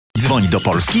Dzwoń do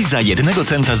Polski za 1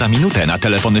 centa za minutę na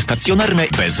telefony stacjonarne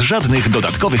bez żadnych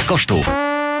dodatkowych kosztów.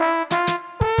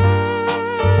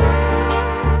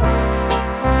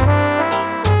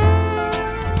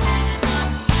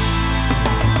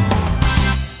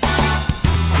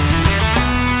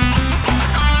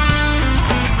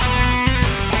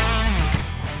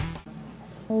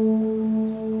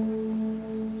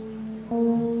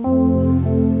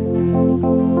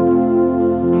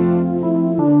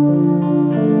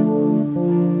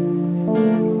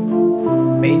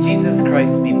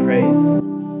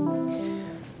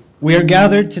 We are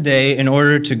gathered today in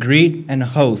order to greet and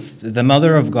host the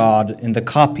Mother of God in the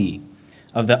Kopii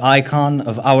of the icon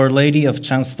of Our Lady of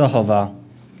Częstochowa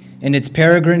in its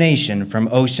peregrination from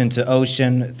ocean to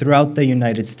ocean throughout the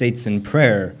United States in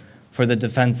prayer for the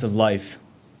defense of life.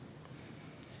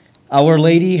 Our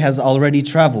Lady has already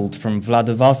traveled from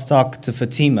Vladivostok to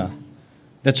Fatima.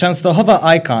 The Częstochowa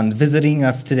icon visiting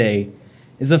us today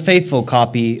is a faithful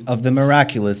copy of the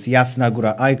miraculous Jasna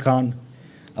Góra icon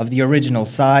of the original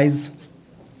size,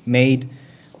 made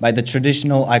by the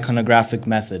traditional iconographic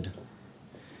method.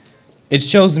 It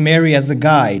shows Mary as a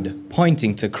guide,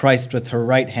 pointing to Christ with her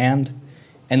right hand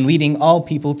and leading all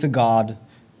people to God,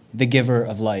 the giver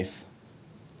of life.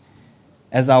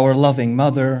 As our loving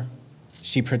mother,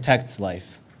 she protects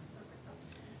life.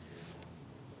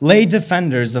 Lay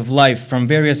defenders of life from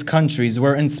various countries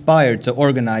were inspired to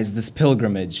organize this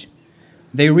pilgrimage.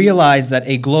 They realize that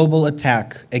a global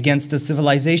attack against the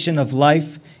civilization of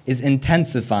life is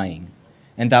intensifying,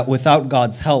 and that without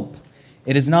God's help,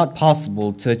 it is not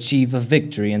possible to achieve a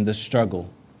victory in the struggle.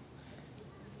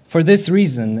 For this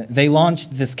reason, they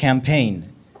launched this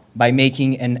campaign by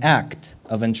making an act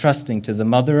of entrusting to the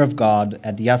Mother of God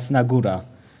at Jasna Góra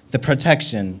the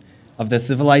protection of the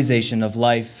civilization of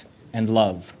life and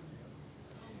love.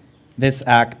 This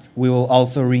act we will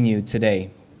also renew today.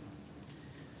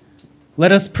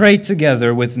 Let us pray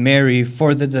together with Mary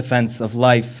for the defense of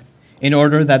life, in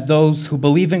order that those who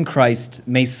believe in Christ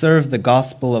may serve the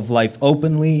gospel of life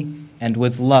openly and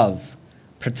with love,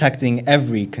 protecting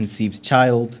every conceived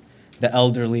child, the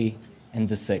elderly, and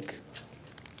the sick.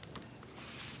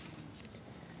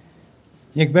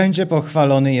 Niech będzie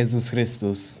pochwalony Jezus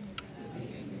Chrystus.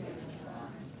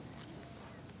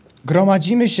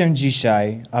 Gromadzimy się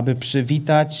dzisiaj, aby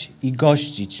przywitać i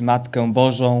gościć Matkę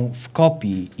Bożą w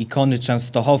kopii ikony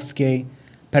częstochowskiej,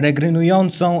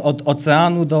 peregrynującą od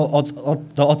oceanu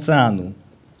do oceanu,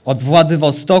 od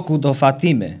Władywostoku do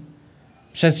Fatimy,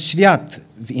 przez świat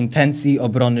w intencji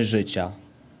obrony życia.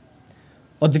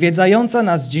 Odwiedzająca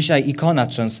nas dzisiaj ikona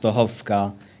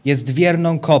częstochowska jest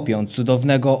wierną kopią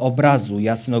cudownego obrazu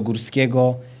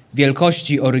jasnogórskiego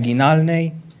wielkości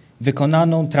oryginalnej,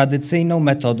 wykonaną tradycyjną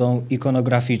metodą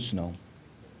ikonograficzną.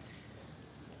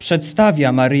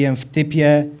 Przedstawia Maryję w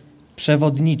typie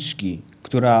przewodniczki,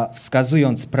 która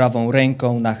wskazując prawą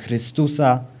ręką na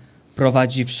Chrystusa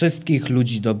prowadzi wszystkich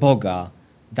ludzi do Boga,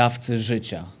 dawcy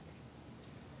życia.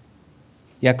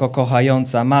 Jako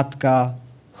kochająca matka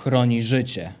chroni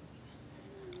życie.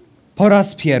 Po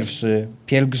raz pierwszy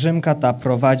pielgrzymka ta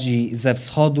prowadzi ze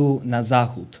wschodu na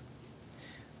zachód.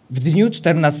 W dniu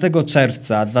 14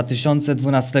 czerwca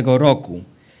 2012 roku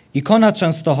ikona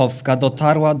częstochowska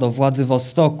dotarła do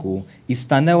Władywostoku i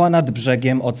stanęła nad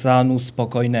brzegiem Oceanu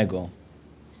Spokojnego.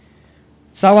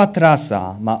 Cała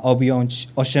trasa ma objąć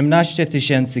 18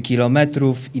 000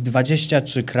 kilometrów i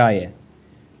 23 kraje.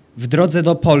 W drodze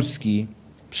do Polski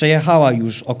przejechała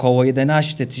już około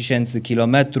 11 000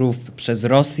 kilometrów przez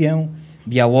Rosję,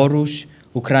 Białoruś,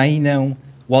 Ukrainę,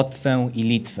 Łotwę i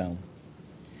Litwę.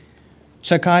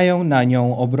 Czekają na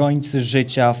nią obrońcy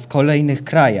życia w kolejnych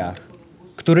krajach,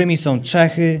 którymi są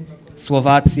Czechy,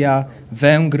 Słowacja,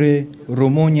 Węgry,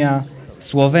 Rumunia,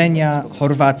 Słowenia,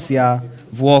 Chorwacja,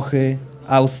 Włochy,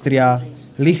 Austria,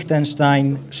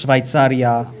 Liechtenstein,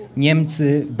 Szwajcaria,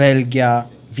 Niemcy, Belgia,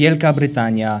 Wielka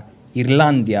Brytania,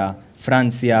 Irlandia,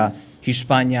 Francja,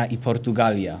 Hiszpania i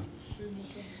Portugalia.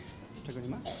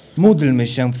 Módlmy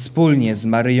się wspólnie z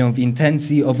Maryją w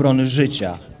intencji obrony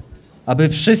życia, aby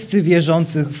wszyscy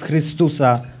wierzący w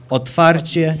Chrystusa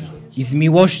otwarcie i z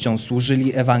miłością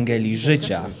służyli Ewangelii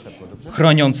życia,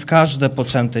 chroniąc każde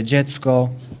poczęte dziecko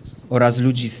oraz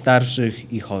ludzi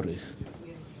starszych i chorych.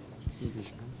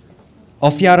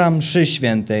 Ofiara mszy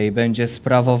świętej będzie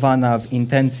sprawowana w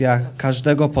intencjach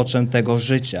każdego poczętego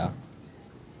życia,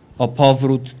 o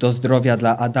powrót do zdrowia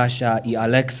dla Adasia i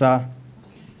Aleksa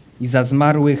i za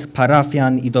zmarłych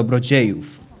parafian i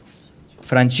dobrodziejów,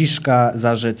 Franciszka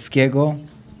Zarzeckiego,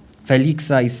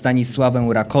 Feliksa i Stanisławę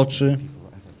Rakoczy,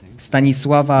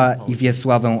 Stanisława i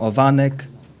Wiesławę Owanek,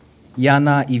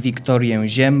 Jana i Wiktorię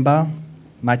Zięba,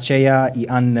 Macieja i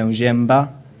Annę Zięba,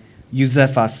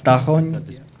 Józefa Stachoń,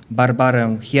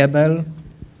 Barbarę Hiebel,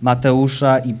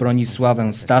 Mateusza i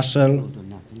Bronisławę Staszel,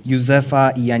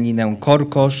 Józefa i Janinę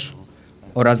Korkosz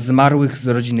oraz zmarłych z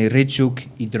rodziny Ryciuk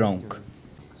i Drąg.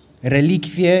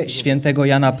 Relikwie świętego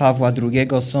Jana Pawła II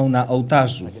są na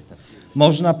ołtarzu.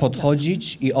 Można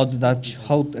podchodzić i oddać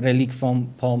hołd relikwom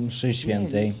po mszy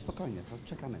świętej.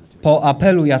 Po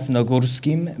apelu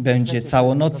jasnogórskim będzie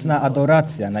całonocna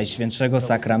adoracja Najświętszego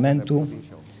Sakramentu.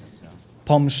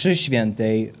 Po mszy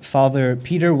świętej Father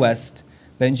Peter West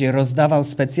będzie rozdawał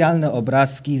specjalne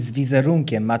obrazki z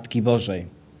wizerunkiem Matki Bożej.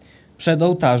 Przed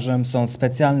ołtarzem są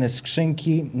specjalne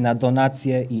skrzynki na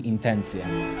donacje i intencje.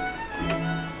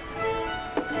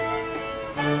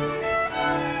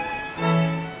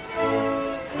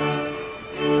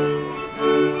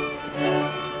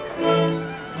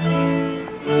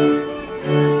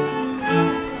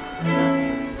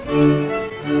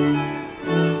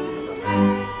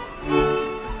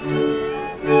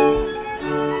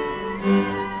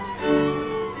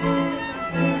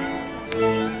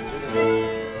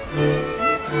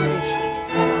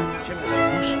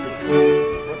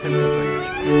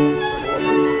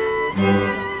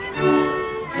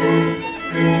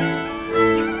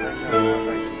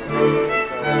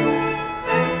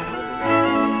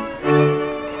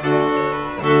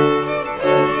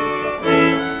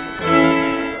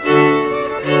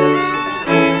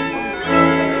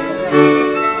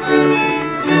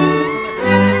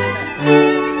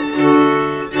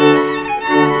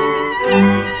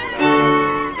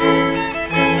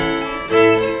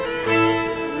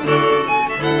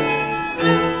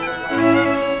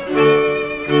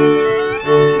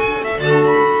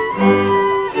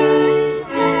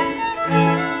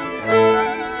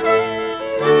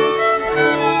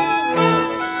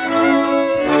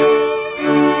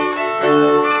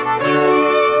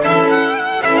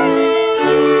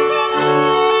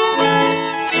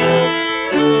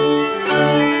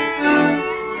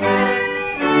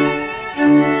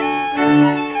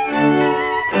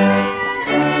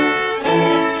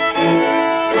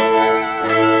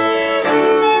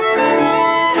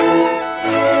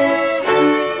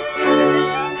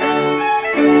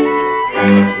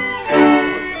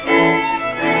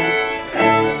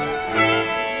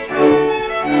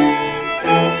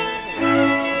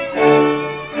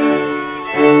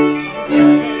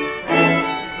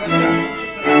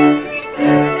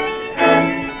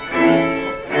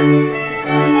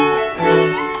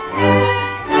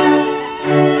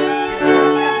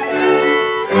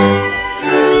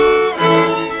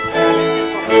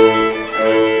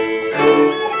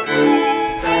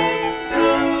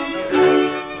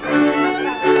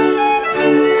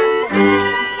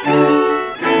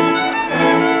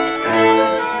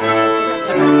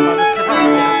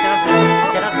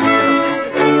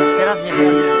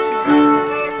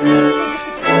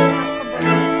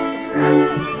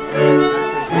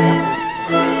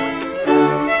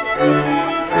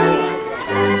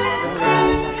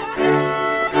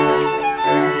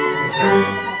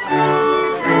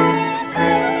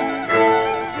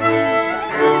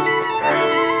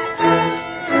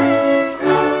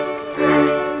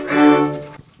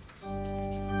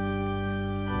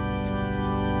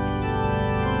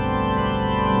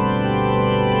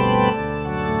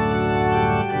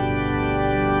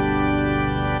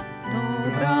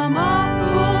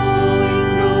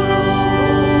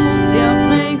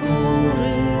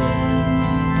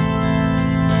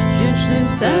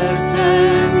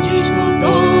 sercem dziś ku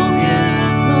Tobie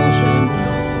wznoszę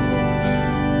wzrok.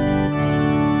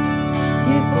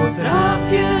 Nie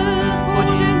potrafię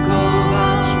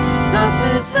podziękować za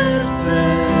Twe serce,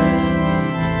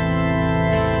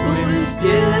 w którym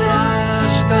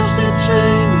wspierasz każdy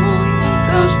czyn mój,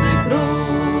 każdy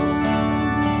krok.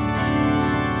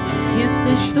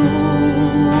 Jesteś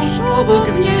tuż obok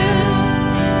mnie,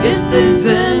 jesteś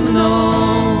ze mną.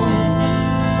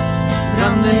 W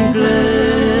rannej mgle,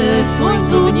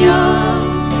 słońcu dnia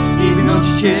i w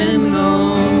noc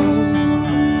ciemną.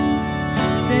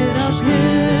 Wspierasz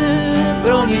mnie,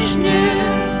 bronisz mnie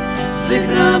w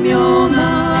swych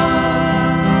ramionach.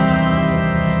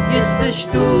 Jesteś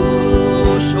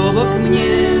tuż obok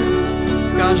mnie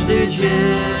w każdy dzień.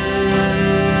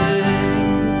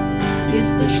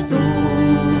 Jesteś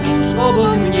tuż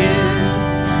obok mnie,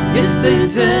 jesteś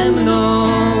ze mną.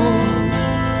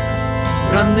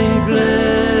 W rannej mgle,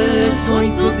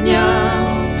 słońcu dnia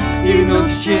i w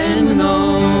noc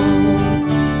ciemną.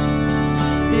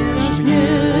 Wspierasz mnie,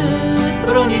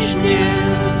 bronisz mnie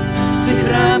w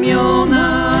swych ramionach.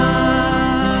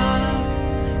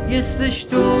 Jesteś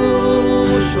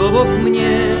tuż obok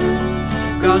mnie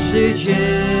w każdy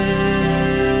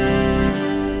dzień.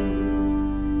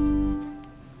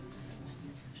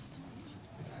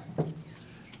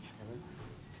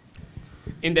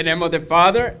 In the name of the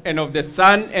Father, and of the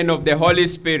Son, and of the Holy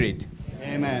Spirit.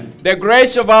 Amen. The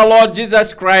grace of our Lord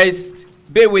Jesus Christ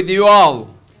be with you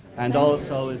all. And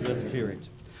also with the Spirit.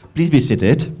 Please be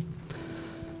seated.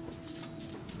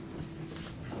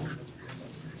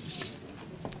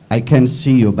 I can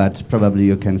see you, but probably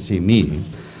you can see me.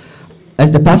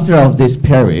 As the pastor of this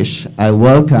parish, I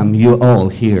welcome you all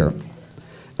here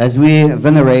as we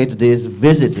venerate this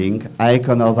visiting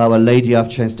icon of Our Lady of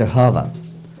Częstochowa.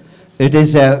 It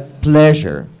is a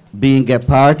pleasure being a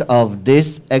part of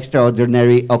this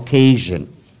extraordinary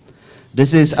occasion.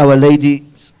 This is Our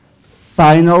Lady's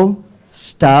final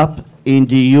stop in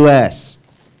the US.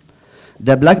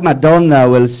 The Black Madonna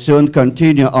will soon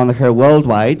continue on her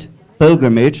worldwide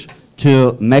pilgrimage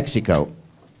to Mexico.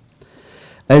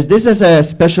 As this is a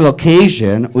special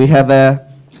occasion, we have a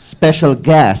special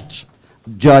guest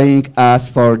joining us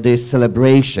for this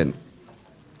celebration.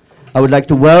 I would like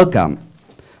to welcome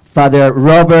Father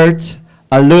Robert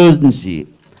Alunzi,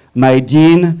 my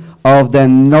Dean of the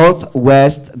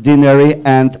Northwest Deanery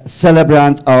and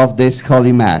celebrant of this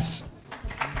Holy Mass.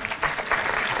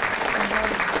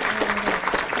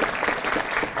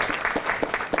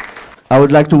 I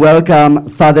would like to welcome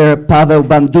Father Paweł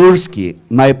Bandurski,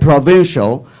 my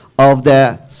provincial of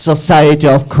the Society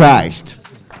of Christ,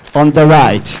 on the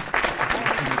right.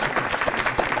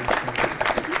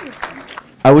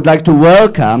 I would like to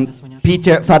welcome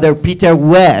Father Peter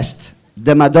West,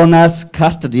 the Madonna's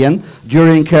custodian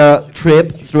during her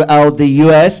trip throughout the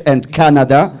US and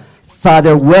Canada.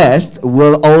 Father West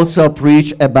will also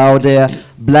preach about the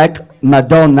Black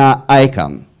Madonna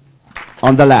icon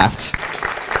on the left.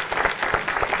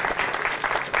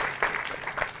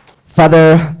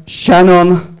 Father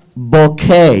Shannon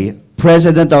Bouquet,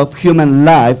 President of Human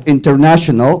Life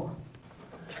International.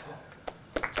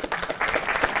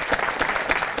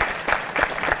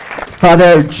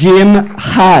 Father Jim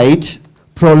Hyde,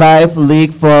 Pro-Life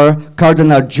League for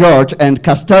Cardinal George and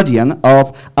custodian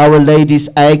of Our Lady's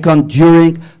icon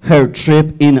during her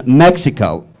trip in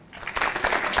Mexico.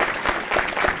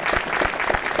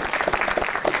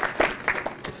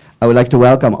 I would like to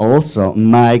welcome also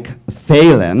Mike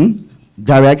Phelan,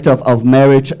 Director of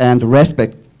Marriage and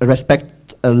Respect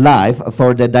Life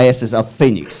for the Diocese of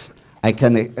Phoenix. I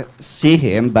can see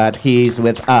him, but he is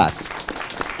with us.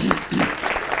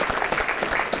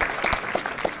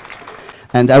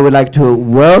 And I would like to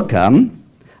welcome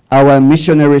our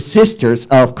missionary sisters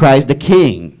of Christ the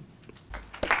King.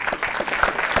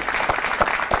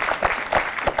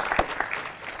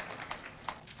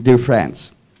 Dear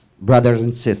friends, brothers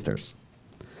and sisters,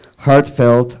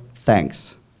 heartfelt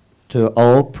thanks to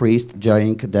all priests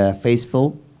joining the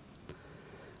faithful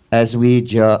as we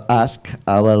ask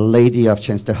Our Lady of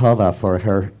Częstochowa for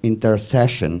her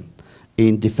intercession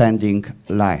in defending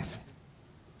life.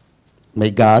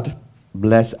 May God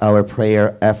bless our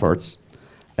prayer efforts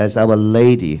as Our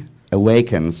Lady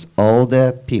awakens all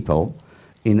the people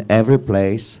in every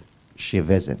place she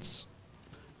visits.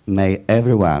 May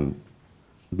everyone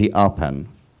be open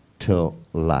to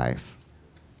life.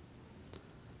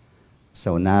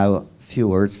 So now, a few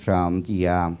words from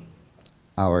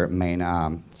our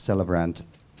main celebrant,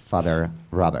 Father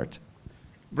Robert.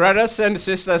 Brothers and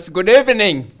sisters, good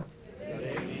evening.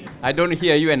 Good evening. I don't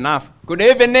hear you enough. Good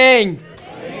evening.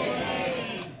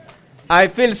 I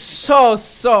feel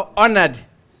so honored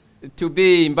to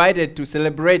be invited to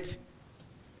celebrate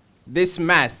this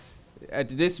Mass at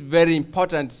this very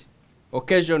important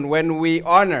occasion when we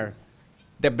honor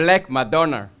the Black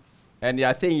Madonna. And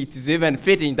I think it is even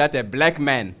fitting that a black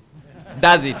man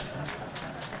does it.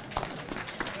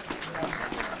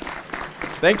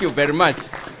 Thank you very much.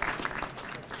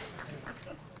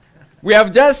 We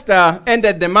have just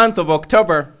ended the month of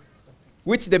October,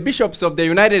 which the bishops of the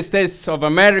United States of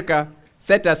America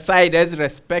set aside as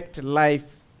Respect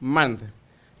Life Month,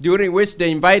 during which they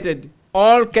invited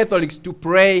all Catholics to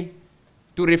pray,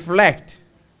 to reflect,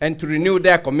 and to renew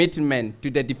their commitment to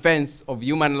the defense of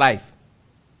human life.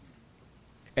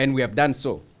 And we have done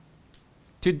so.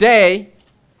 Today,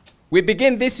 we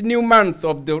begin this new month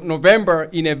of November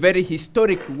in a very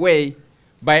historic way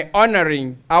by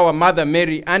honoring our Mother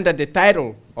Mary under the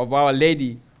title of Our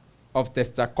Lady of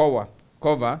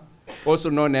Częstochowa, also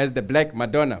known as the Black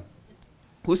Madonna,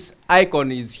 whose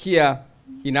icon is here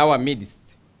in our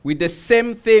midst, with the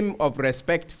same theme of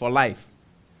respect for life.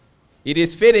 It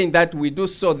is fitting that we do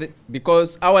so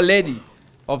because Our Lady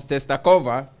of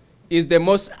Częstochowa is the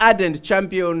most ardent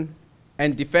champion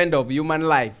and defender of human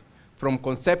life from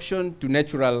conception to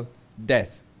natural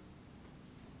death.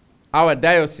 Our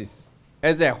diocese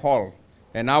as a whole,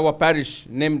 and our parish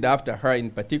named after her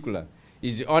in particular,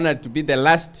 is honored to be the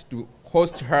last to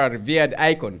host her revered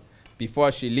icon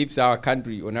before she leaves our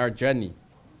country on our journey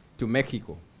to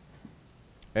Mexico.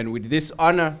 And with this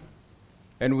honor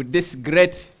and with this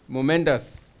great,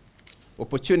 momentous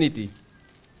opportunity,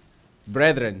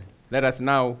 brethren, let us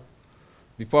now,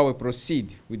 before we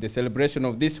proceed with the celebration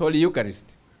of this Holy Eucharist,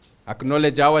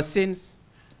 acknowledge our sins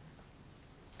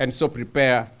and so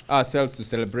prepare ourselves to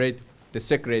celebrate the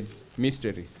sacred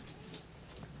mysteries.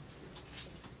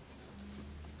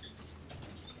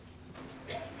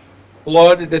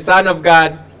 Lord, the Son of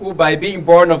God, who by being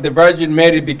born of the Virgin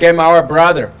Mary became our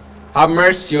brother, have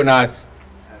mercy on us.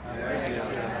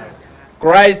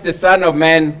 Christ, the Son of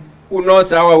Man, who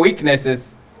knows our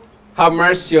weaknesses, have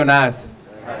mercy on us.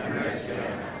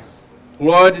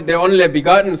 Lord, the only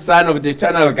begotten Son of the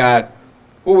eternal God,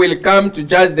 who will come to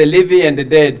judge the living and the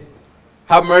dead,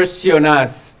 have mercy on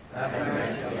us.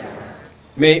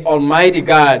 May Almighty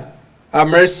God have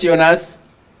mercy on us,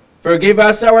 forgive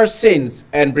us our sins,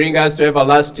 and bring us to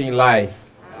everlasting life.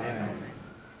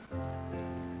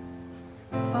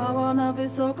 Chwała na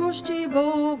wysokości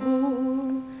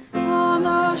Bogu, a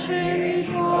na ziemi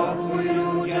pokój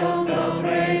ludziom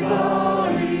dobrej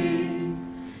woli.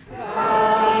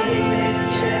 Chwalimy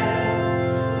Cię,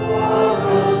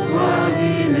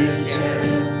 błogosławimy Cię,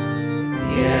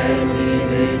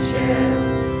 wielbimy Cię,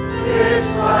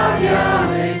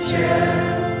 wysławiamy Cię.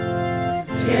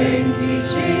 Dzięki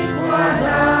Ci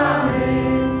składamy,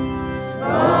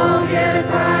 bo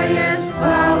wielka jest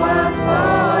chwała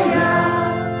Twoja.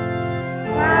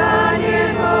 Panie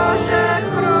Boże,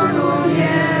 Królu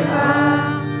nieba,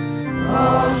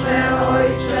 Boże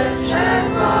Ojcze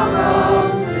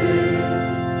Wszechmogący,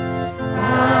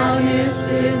 Panie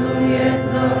Synu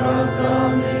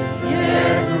jednorodzony,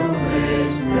 Jezu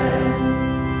Chryste,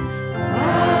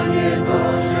 Panie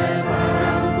Boże,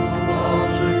 Baranku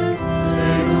Boży,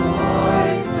 Synu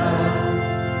Ojca,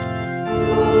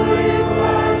 który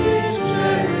gładzisz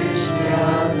grzechy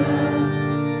świata,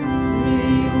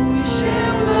 zmiłuj się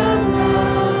nad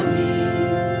nami,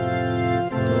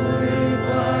 który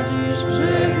gładzisz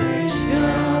grzechy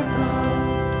świata,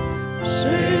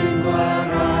 przyjm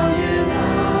błaganie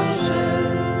nasze,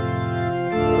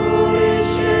 który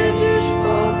siedzisz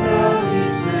po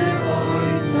prawicy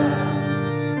Ojca,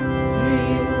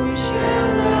 zmiłuj się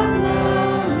nad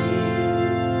nami,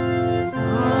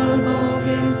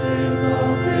 albowiem tylko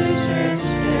Tyś jest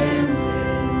święty,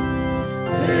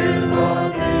 tylko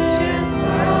Tyś jest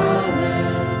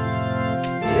Panem,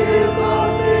 tylko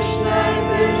Tyś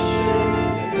najwyższy,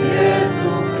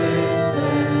 Jezu Chryste,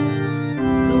 z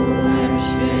Duchem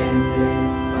Świętym,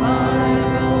 Panie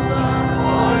Boga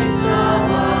Ojca.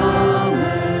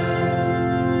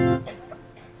 Amen.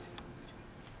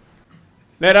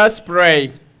 Let us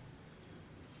pray.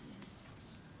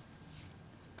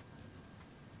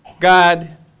 God,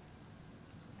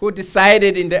 who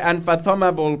decided in the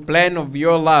unfathomable plan of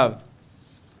your love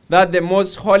that the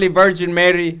most holy Virgin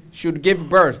Mary should give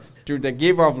birth to the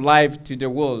giver of life to the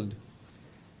world,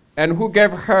 and who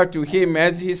gave her to him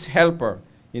as his helper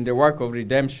in the work of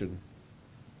redemption,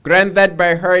 grant that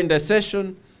by her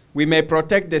intercession we may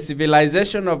protect the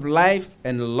civilization of life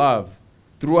and love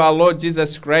through our Lord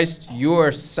Jesus Christ,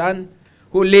 your Son,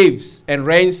 who lives and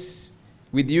reigns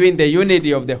with you in the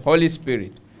unity of the Holy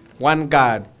Spirit, one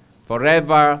God,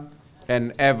 forever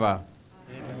and ever.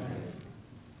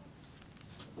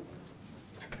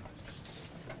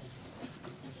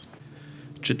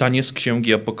 Czytanie z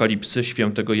Księgi Apokalipsy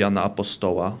świętego Jana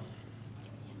Apostoła.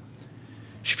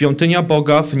 Świątynia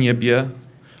Boga w niebie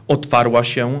otwarła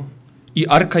się i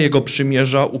Arka Jego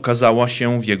Przymierza ukazała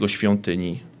się w Jego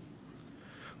świątyni.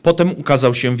 Potem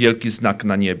ukazał się wielki znak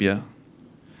na niebie.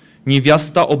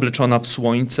 Niewiasta obleczona w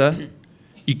słońce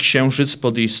i księżyc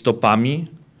pod jej stopami,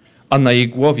 a na jej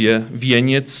głowie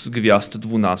wieniec z gwiazd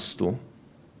 12.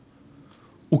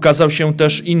 Ukazał się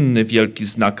też inny wielki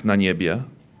znak na niebie.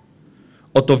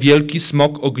 Oto wielki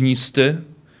smok ognisty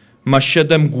ma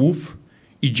 7 głów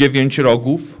i 9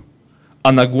 rogów,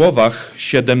 a na głowach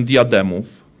 7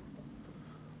 diademów.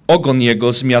 Ogon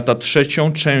jego zmiata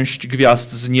 1/3 część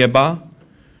gwiazd z nieba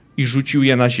i rzucił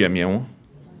je na ziemię.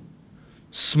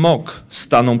 Smok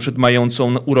stanął przed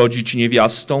mającą urodzić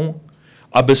niewiastą,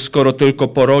 aby skoro tylko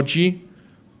porodzi,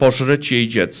 pożreć jej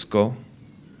dziecko.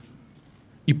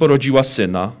 I porodziła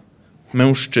syna,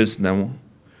 mężczyznę,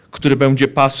 który będzie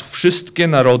pasł wszystkie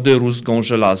narody rózgą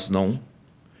żelazną.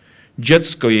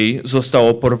 Dziecko jej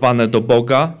zostało porwane do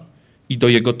Boga i do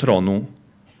Jego tronu.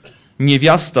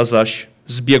 Niewiasta zaś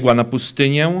zbiegła na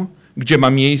pustynię, gdzie ma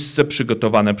miejsce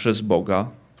przygotowane przez Boga.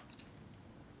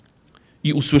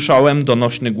 I usłyszałem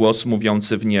donośny głos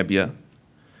mówiący w niebie: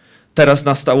 teraz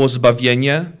nastało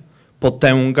zbawienie,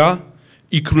 potęga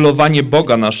i królowanie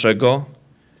Boga naszego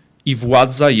i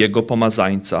władza Jego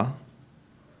pomazańca.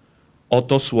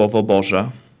 Oto Słowo Boże.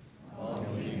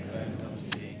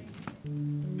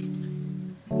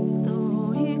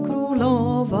 Stoi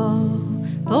królowa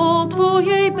po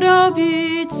Twojej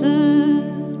prawicy,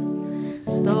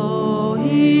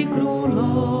 stoi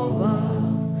królowa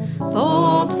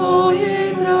po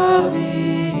Twojej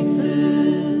prawicy.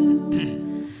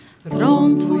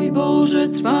 Tron Twój, Boże,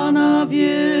 trwa na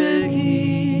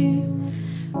wieki,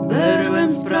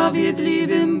 berłem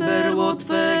sprawiedliwym berło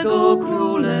Twego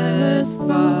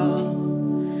królestwa.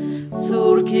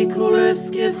 Córki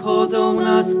królewskie wchodzą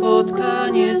na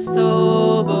spotkanie z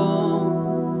Tobą.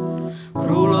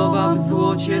 Królowa w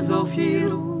złocie z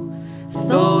Ofiru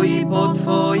stoi po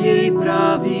Twojej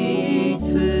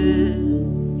prawicy.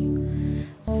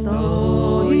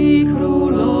 Stoi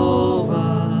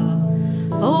królowa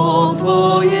po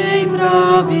Twojej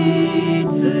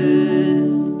prawicy.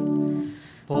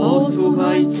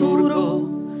 Posłuchaj, córko,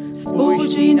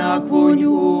 spójrz i nakłoń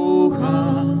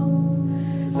ucha.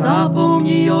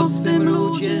 Zapomnij o swym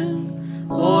ludzie,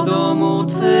 o domu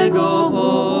Twego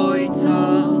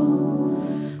ojca.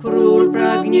 Król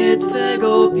pragnie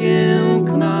Twego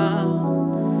piękna,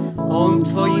 on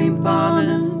Twoim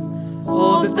Panem,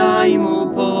 oddaj mu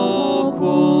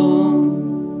pokłon.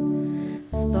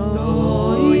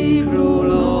 Stoi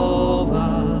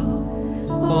królowa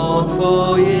po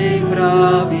Twojej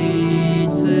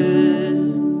prawicy.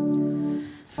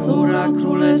 Córa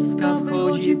królewska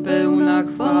wchodzi pełna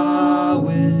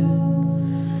chwały,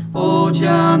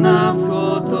 odziana w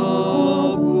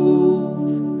złotogłów.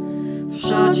 W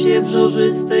szacie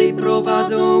wrzożystej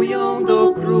prowadzą ją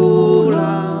do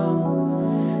króla,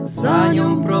 za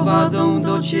nią prowadzą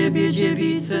do Ciebie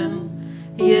dziewicę,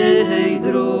 jej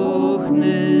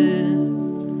druhny.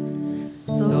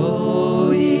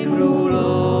 Stoi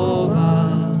królowa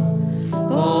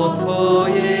po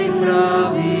Twojej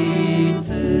prawicy.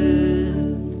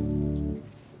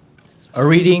 A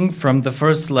reading from the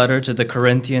first letter to the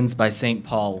Corinthians by St.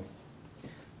 Paul.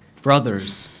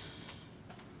 Brothers,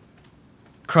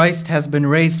 Christ has been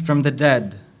raised from the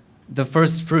dead, the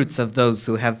first fruits of those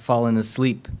who have fallen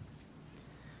asleep.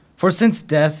 For since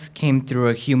death came through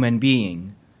a human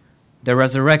being, the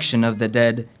resurrection of the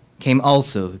dead came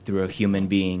also through a human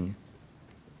being.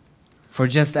 For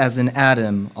just as in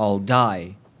Adam all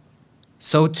die,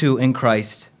 so too in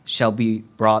Christ shall be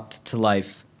brought to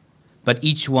life, but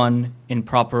each one in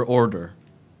proper order.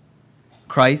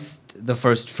 Christ, the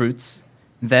first fruits,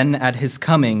 then at his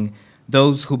coming,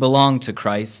 those who belong to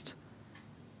Christ.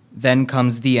 Then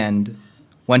comes the end,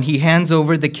 when he hands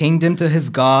over the kingdom to his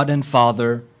God and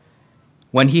Father,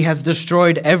 when he has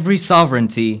destroyed every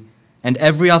sovereignty and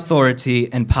every authority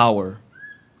and power.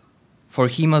 For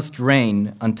he must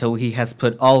reign until he has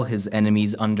put all his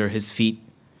enemies under his feet.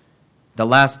 The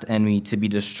last enemy to be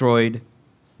destroyed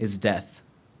is death.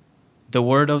 The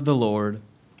word of the Lord.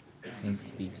 Thanks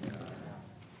be to God.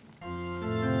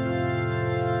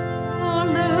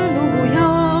 Alleluja,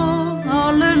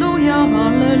 alleluja,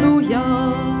 alleluja.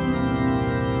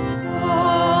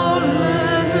 Alleluja,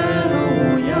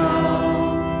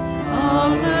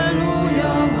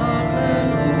 alleluja,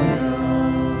 alleluja.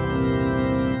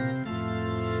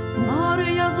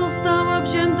 Maryja została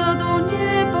wzięta do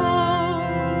nieba,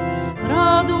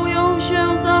 radują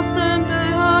się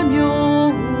zastępy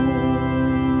aniołów.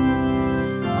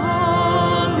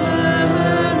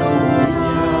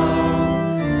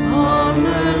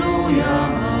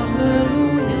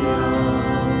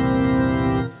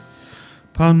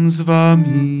 Pan z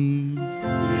wami.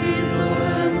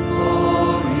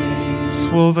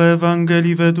 Słowo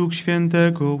Ewangelii według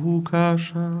świętego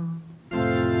Łukasza.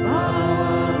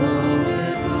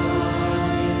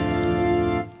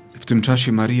 W tym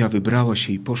czasie Maryja wybrała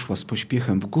się i poszła z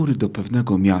pośpiechem w góry do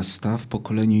pewnego miasta w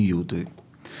pokoleniu Judy.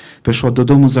 Weszła do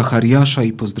domu Zachariasza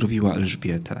i pozdrowiła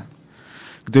Elżbietę.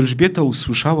 Gdy Elżbieta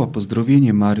usłyszała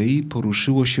pozdrowienie Maryi,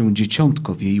 poruszyło się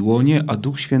dzieciątko w jej łonie, a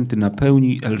Duch Święty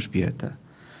napełnił Elżbietę.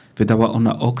 Wydała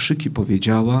ona okrzyk i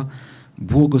powiedziała: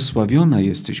 błogosławiona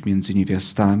jesteś między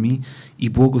niewiastami i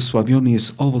błogosławiony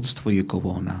jest owoc Twojego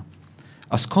łona.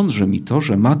 A skądże mi to,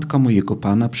 że matka mojego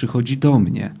Pana przychodzi do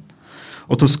mnie?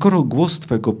 Oto skoro głos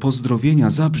Twego pozdrowienia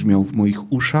zabrzmiał w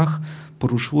moich uszach,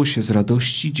 poruszyło się z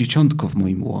radości dzieciątko w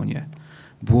moim łonie.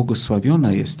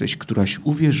 Błogosławiona jesteś, któraś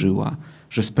uwierzyła,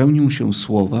 że spełnią się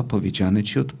słowa powiedziane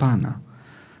Ci od Pana.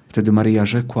 Wtedy Maryja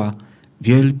rzekła: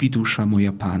 wielbi dusza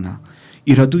moja Pana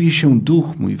i raduje się duch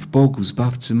mój w Bogu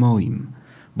Zbawcy moim,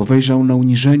 bo wejrzał na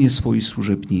uniżenie swojej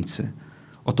służebnicy.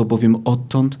 Oto bowiem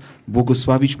odtąd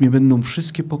błogosławić mnie będą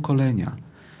wszystkie pokolenia,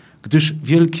 Gdyż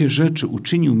wielkie rzeczy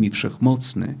uczynił mi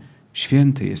Wszechmocny,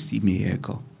 święte jest imię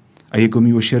Jego, a Jego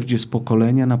miłosierdzie z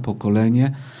pokolenia na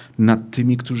pokolenie nad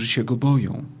tymi, którzy się Go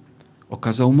boją.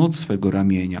 Okazał moc swego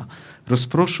ramienia,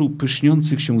 rozproszył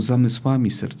pyszniących się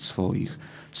zamysłami serc swoich,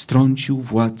 strącił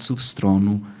władców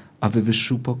stronu, a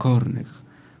wywyższył pokornych.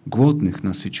 Głodnych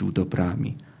nasycił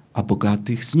dobrami, a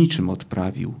bogatych z niczym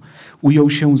odprawił. Ujął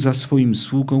się za swoim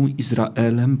sługą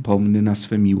Izraelem, pomny na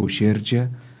swe miłosierdzie,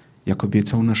 jak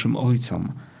obiecał naszym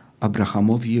ojcom,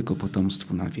 Abrahamowi i jego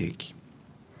potomstwu na wieki.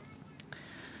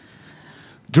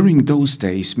 During those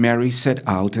days, Mary set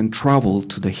out and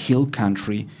traveled to the hill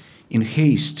country in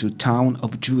haste to town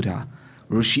of Judah,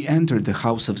 where she entered the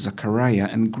house of Zechariah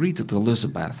and greeted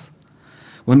Elizabeth.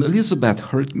 When Elizabeth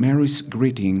heard Mary's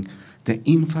greeting, the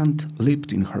infant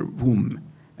leaped in her womb,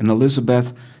 and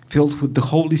Elizabeth, filled with the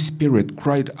Holy Spirit,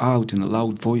 cried out in a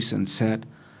loud voice and said,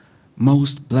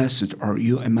 "Most blessed are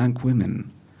you among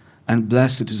women, and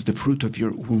blessed is the fruit of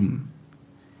your womb.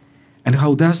 And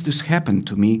how does this happen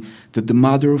to me, that the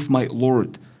mother of my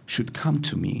Lord should come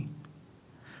to me?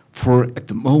 For at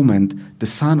the moment the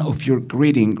sound of your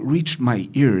greeting reached my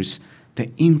ears,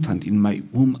 the infant in my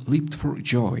womb leaped for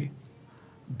joy.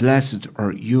 Blessed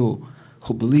are you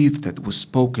who believed that was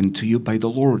spoken to you by the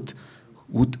Lord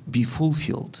would be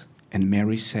fulfilled." And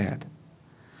Mary said,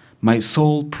 "My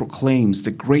soul proclaims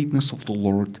the greatness of the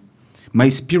Lord. My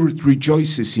spirit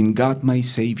rejoices in God my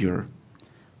Savior,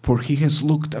 for he has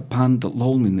looked upon the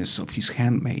lowliness of his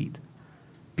handmaid.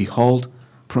 Behold,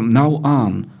 from now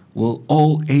on will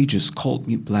all ages call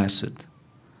me blessed.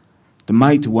 The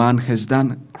Mighty One has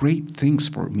done great things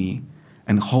for me,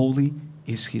 and holy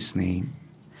is his name.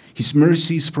 His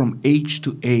mercy is from age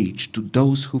to age to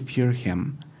those who fear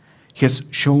him. He has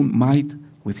shown might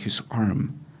with his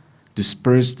arm,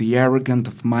 dispersed the arrogant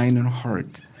of mind and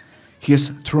heart. He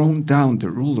has thrown down the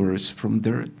rulers from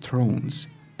their thrones,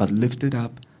 but lifted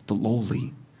up the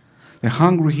lowly. The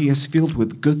hungry he has filled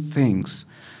with good things,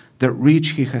 the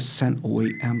rich he has sent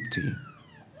away empty.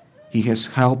 He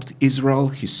has helped Israel,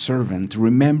 his servant,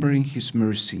 remembering his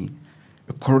mercy,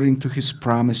 according to his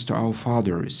promise to our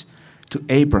fathers, to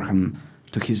Abraham,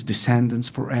 to his descendants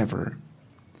forever."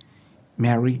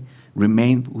 Mary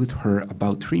remained with her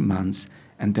about 3 months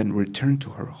and then returned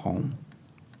to her home.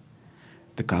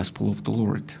 The Gospel of the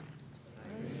Lord.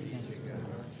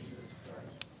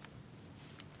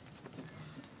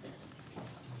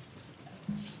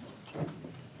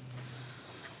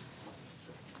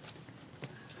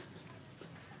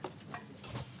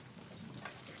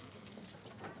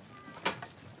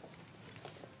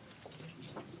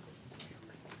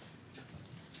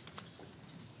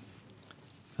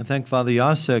 I thank Father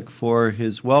Jacek for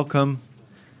his welcome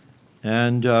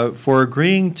and for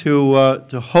agreeing to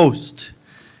host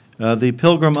the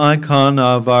pilgrim icon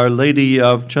of Our Lady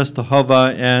of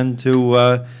Częstochowa and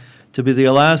to be the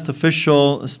last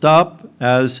official stop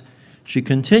as she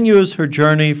continues her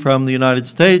journey from the United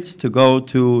States to go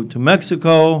to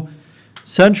Mexico,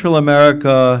 Central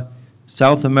America,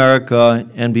 South America,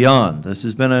 and beyond. This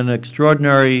has been an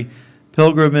extraordinary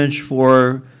pilgrimage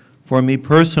for me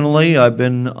personally. I've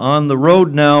been on the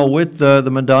road now with the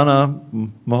Madonna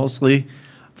mostly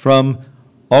from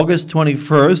August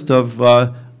 21st of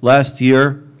last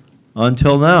year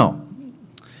until now.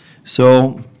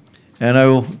 So, and I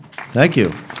will, thank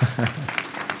you.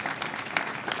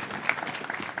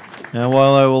 And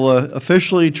while I will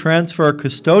officially transfer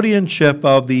custodianship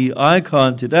of the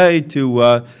icon today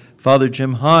to Father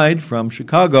Jim Hyde from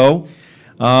Chicago,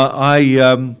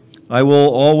 I will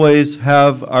always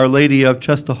have Our Lady of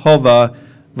Częstochowa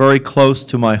very close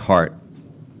to my heart.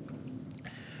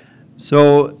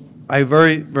 So I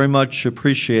very, very much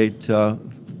appreciate the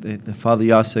Father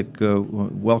Jacek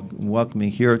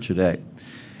welcoming here today.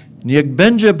 Niech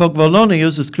będzie pochwalony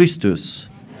Jezus Chrystus.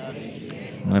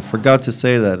 I forgot to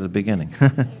say that at the beginning.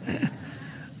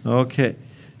 Okay.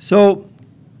 So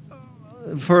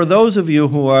for those of you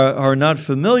who are not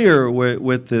familiar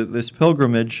with this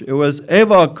pilgrimage, it was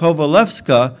Eva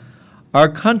Kowalewska, our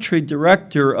country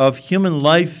director of Human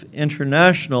Life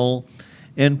International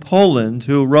in Poland,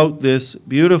 who wrote this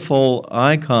beautiful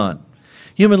icon.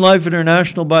 Human Life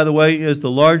International, by the way, is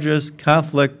the largest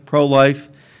Catholic pro-life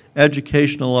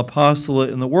educational apostolate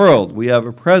in the world. We have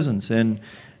a presence in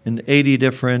 80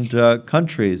 different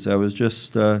countries. I was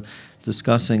just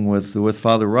discussing with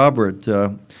Father Robert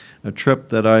a trip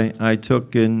that I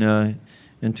took in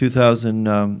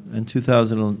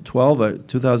 2012,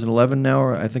 2011 now,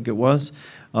 I think it was,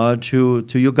 to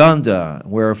Uganda,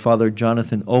 where Father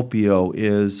Jonathan Opio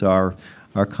is our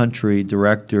country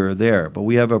director there. But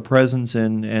we have a presence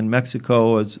in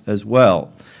Mexico as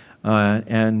well.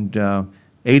 And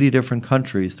 80 different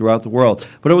countries throughout the world.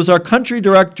 But it was our country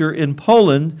director in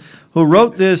Poland who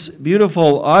wrote this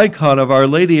beautiful icon of Our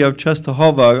Lady of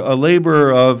Częstochowa, a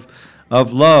labor of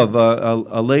love,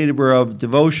 a labor of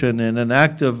devotion, and an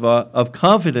act of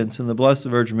confidence in the Blessed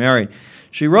Virgin Mary.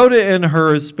 She wrote it in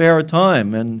her spare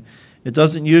time, and it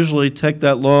doesn't usually take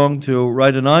that long to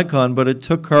write an icon, but it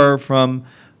took her from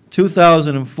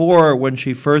 2004, when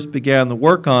she first began the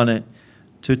work on it,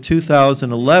 to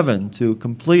 2011 to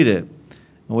complete it.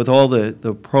 And with all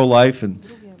the pro-life and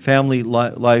family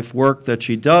life work that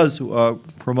she does,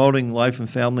 promoting life and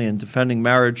family and defending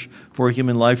marriage for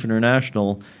Human Life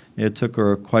International, it took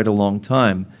her quite a long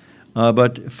time.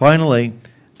 But finally,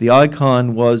 the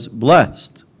icon was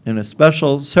blessed in a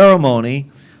special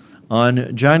ceremony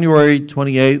on January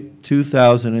 28,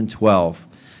 2012.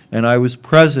 And I was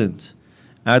present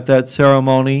at that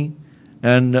ceremony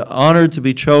and honored to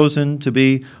be chosen to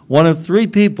be one of 3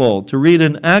 people to read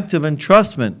an act of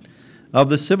entrustment of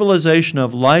the civilization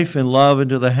of life and love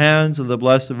into the hands of the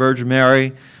Blessed Virgin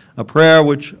Mary, a prayer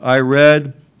which I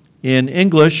read in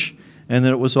English, and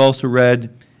then it was also read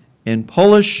in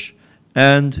Polish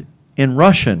and in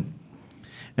Russian.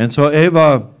 And so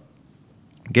Eva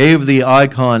gave the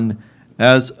icon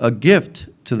as a gift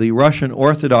to the Russian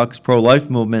Orthodox pro-life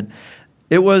movement.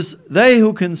 It was they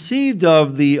who conceived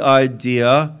of the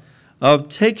idea of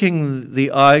taking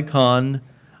the icon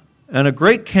and a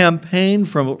great campaign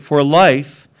for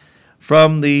life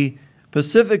from the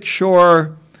Pacific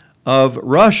shore of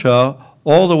Russia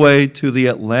all the way to the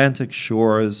Atlantic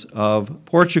shores of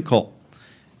Portugal.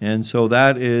 And so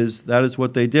that is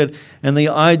what they did. And the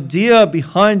idea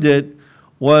behind it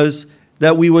was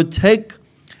that we would take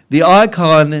the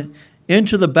icon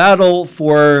into the battle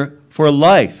for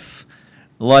life,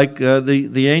 like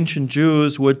the ancient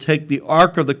Jews would take the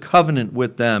Ark of the Covenant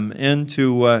with them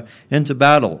into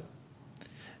battle.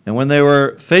 And when they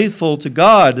were faithful to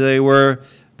God, they were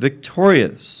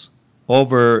victorious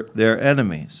over their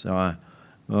enemies.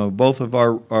 Both of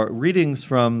our readings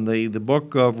from the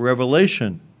book of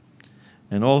Revelation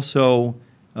and also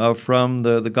from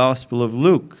the Gospel of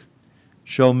Luke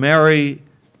show Mary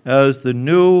as the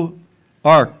new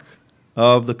Ark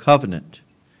of the Covenant.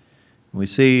 We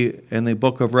see in the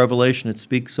book of Revelation it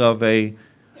speaks of the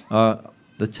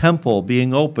temple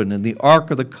being open and the Ark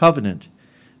of the Covenant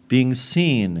being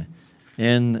seen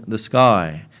in the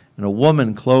sky, and a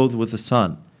woman clothed with the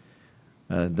sun.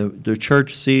 The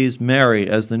church sees Mary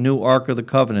as the new Ark of the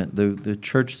Covenant. The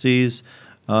church sees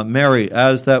Mary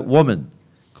as that woman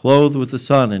clothed with the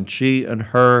sun, and she and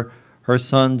her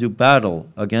son do battle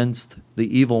against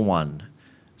the evil one,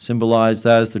 symbolized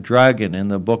as the dragon in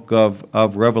the book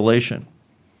of Revelation.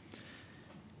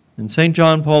 And St.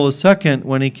 John Paul II,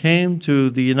 when he came to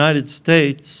the United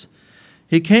States,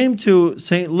 he came to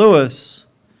St. Louis,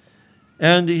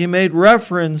 and he made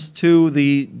reference to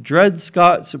the Dred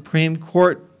Scott Supreme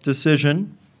Court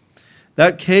decision.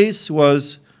 That case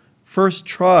was first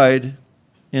tried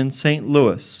in St.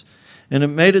 Louis, and it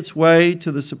made its way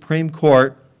to the Supreme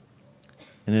Court.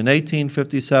 And in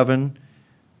 1857,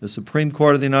 the Supreme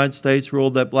Court of the United States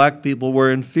ruled that black people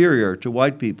were inferior to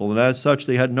white people, and as such,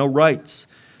 they had no rights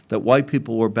that white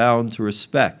people were bound to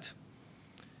respect.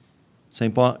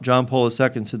 St. John Paul II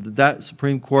said that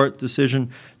Supreme Court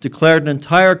decision declared an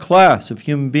entire class of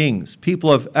human beings, people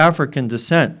of African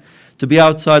descent, to be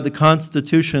outside the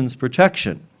Constitution's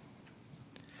protection.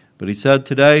 But he said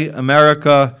today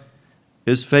America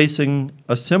is facing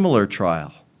a similar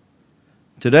trial.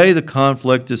 Today the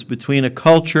conflict is between a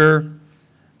culture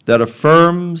that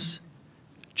affirms,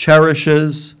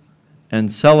 cherishes,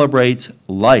 and celebrates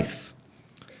life,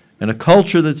 and a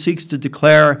culture that seeks to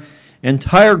declare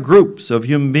entire groups of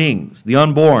human beings, the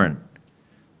unborn,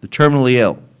 the terminally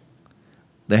ill,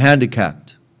 the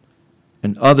handicapped,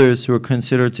 and others who are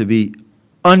considered to be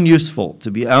unuseful,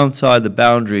 to be outside the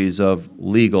boundaries of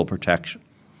legal protection.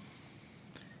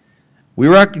 We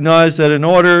recognize that in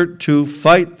order to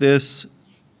fight this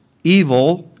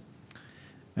evil,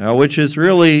 which is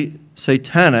really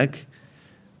satanic,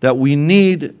 that we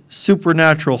need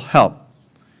supernatural help.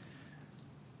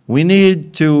 We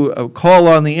need to call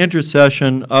on the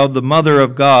intercession of the Mother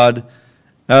of God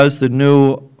as the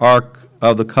new Ark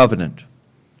of the Covenant.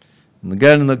 And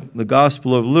again, in the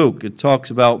Gospel of Luke, it talks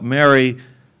about Mary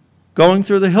going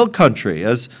through the hill country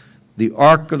as the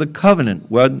Ark of the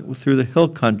Covenant went through the hill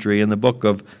country in the book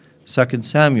of 2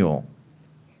 Samuel.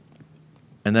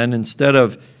 And then instead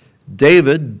of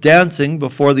David dancing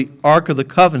before the Ark of the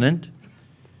Covenant,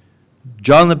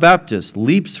 John the Baptist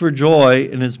leaps for joy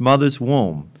in his mother's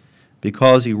womb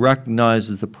because he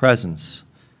recognizes the presence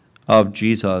of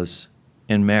Jesus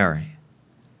in Mary.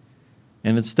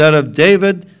 And instead of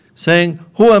David saying,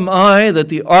 "Who am I that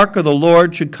the ark of the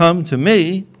Lord should come to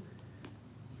me?"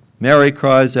 Mary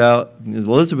cries out,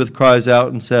 Elizabeth cries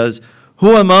out and says,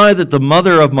 "Who am I that the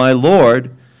mother of my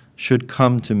Lord should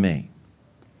come to me?"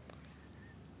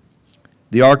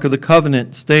 The Ark of the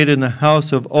Covenant stayed in the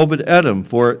house of Obed-Edom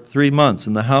for 3 months,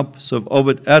 and the house of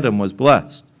Obed-Edom was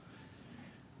blessed.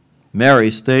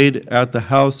 Mary stayed at the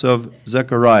house of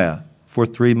Zechariah for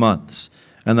 3 months,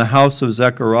 and the house of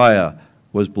Zechariah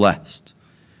was blessed.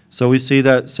 So we see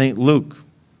that St. Luke,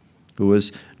 who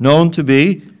is known to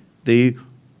be the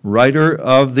writer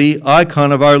of the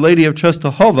icon of Our Lady of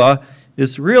Czestochowa,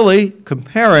 is really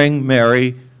comparing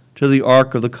Mary to the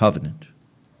Ark of the Covenant.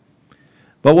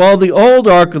 But while the old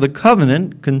Ark of the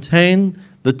Covenant contained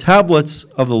the tablets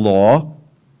of the law,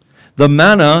 the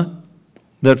manna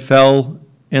that fell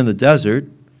in the desert,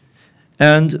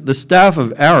 and the staff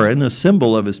of Aaron, a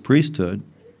symbol of his priesthood,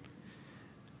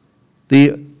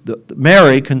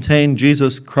 Mary contained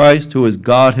Jesus Christ, who is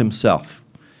God himself.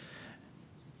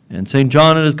 And St.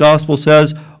 John in his Gospel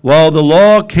says, while the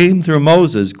law came through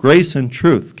Moses, grace and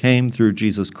truth came through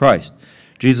Jesus Christ.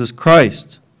 Jesus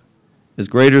Christ is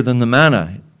greater than the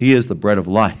manna. He is the bread of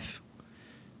life.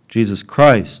 Jesus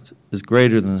Christ is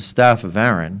greater than the staff of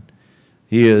Aaron.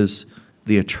 He is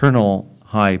the eternal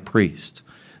high priest.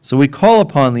 So we call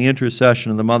upon the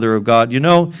intercession of the Mother of God. You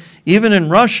know, even in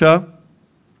Russia,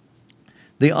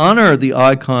 they honor the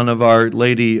icon of Our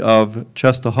Lady of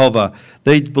Czestochowa.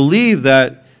 They believe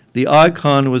that the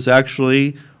icon was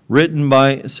actually written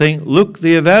by St. Luke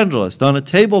the Evangelist on a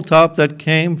tabletop that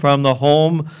came from the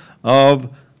home of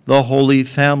the Holy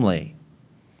Family.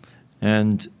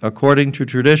 And according to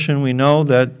tradition, we know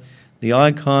that the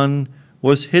icon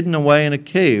was hidden away in a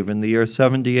cave in the year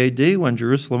 70 AD when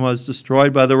Jerusalem was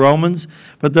destroyed by the Romans,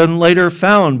 but then later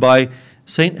found by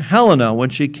St. Helena when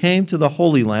she came to the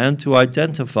Holy Land to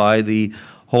identify the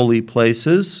holy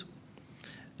places.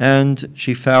 And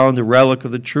she found a relic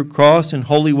of the true cross, and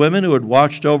holy women who had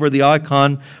watched over the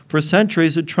icon for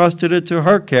centuries had trusted it to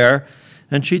her care,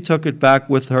 and she took it back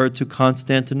with her to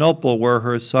Constantinople, where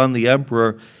her son, the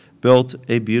emperor, built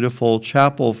a beautiful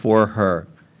chapel for her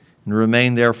and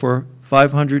remained there for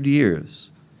 500 years,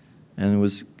 and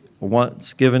was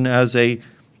once given as a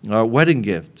wedding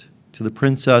gift to the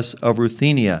Princess of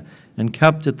Ruthenia and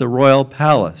kept at the royal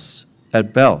palace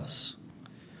at Belz,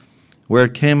 where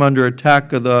it came under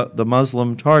attack of the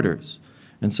Muslim Tartars,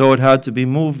 and so it had to be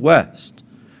moved west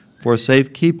for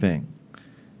safekeeping,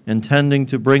 intending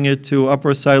to bring it to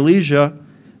Upper Silesia,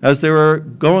 as they were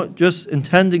just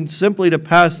intending simply to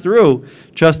pass through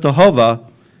Czestochowa.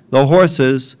 The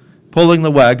horses pulling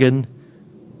the wagon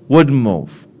wouldn't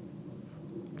move.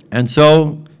 And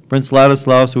so Prince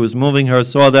Ladislaus, who was moving her,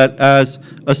 saw that as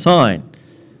a sign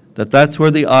that that's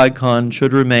where the icon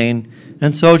should remain,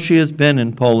 and so she has been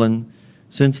in Poland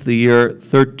since the year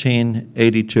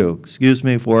 1382. Excuse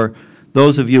me for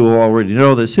those of you who already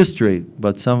know this history,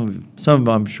 but some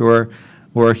I'm sure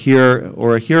who are here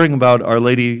or are hearing about Our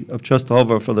Lady of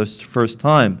Czestochowa for the first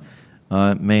time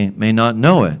may not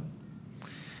know it.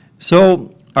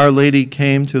 So Our Lady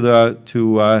came to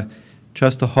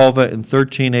Czestochowa in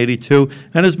 1382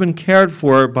 and has been cared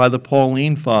for by the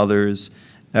Pauline Fathers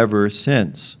ever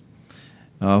since,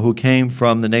 who came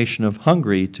from the nation of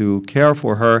Hungary to care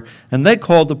for her, and they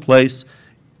called the place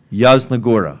Jasna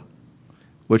Góra,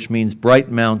 which means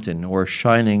bright mountain or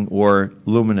shining or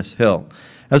luminous hill.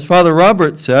 As Father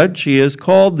Robert said, she is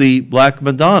called the Black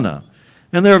Madonna,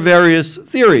 and there are various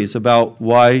theories about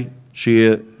why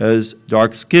she has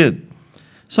dark skin.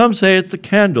 Some say it's the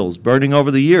candles burning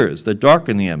over the years that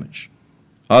darken the image.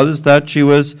 Others that she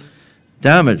was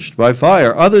damaged by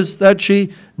fire. Others that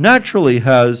she naturally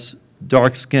has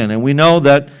dark skin. And we know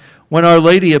that when Our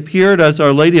Lady appeared as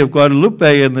Our Lady of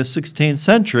Guadalupe in the 16th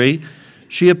century,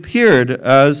 she appeared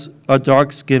as a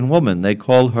dark-skinned woman. They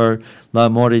called her La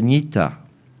Morenita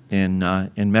in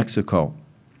Mexico.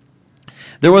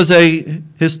 There was a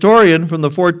historian from the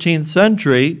 14th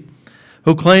century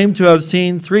who claimed to have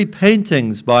seen 3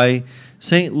 paintings by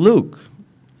St. Luke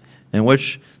in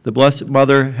which the Blessed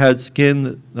Mother had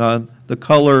skin the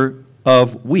color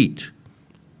of wheat,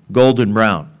 golden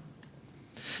brown.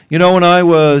 You know, when I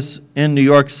was in New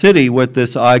York City with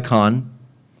this icon,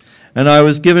 and I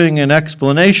was giving an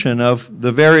explanation of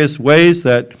the various ways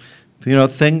that, you know,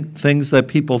 things that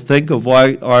people think of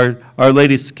why Our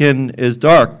Lady's skin is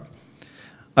dark,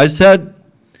 I said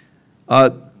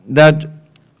that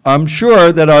I'm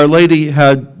sure that Our Lady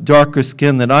had darker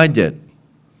skin than I did.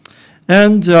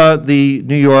 And the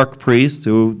New York priest,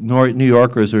 who New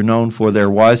Yorkers are known for their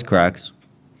wisecracks,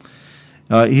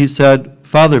 he said,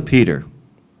 Father Peter,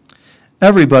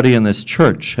 everybody in this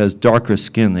church has darker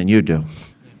skin than you do.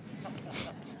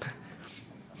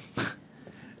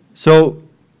 So,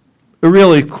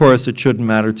 really, of course, it shouldn't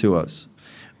matter to us.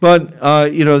 But,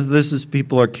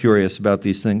 people are curious about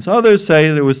these things. Others say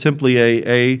that it was simply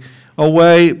a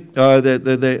way,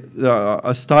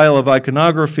 a style of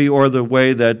iconography, or the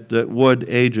way that wood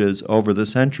ages over the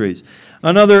centuries.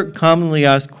 Another commonly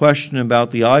asked question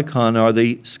about the icon are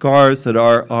the scars that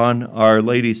are on Our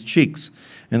Lady's cheeks.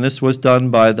 And this was done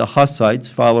by the Hussites,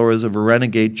 followers of a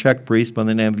renegade Czech priest by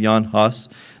the name of Jan Hus.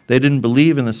 They didn't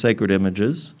believe in the sacred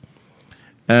images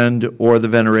or the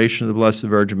veneration of the Blessed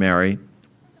Virgin Mary.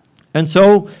 And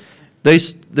so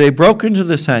they broke into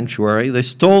the sanctuary, they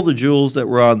stole the jewels that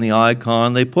were on the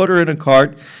icon, they put her in a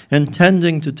cart,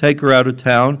 intending to take her out of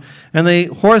town, and the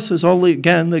horses only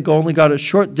got a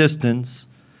short distance,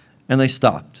 and they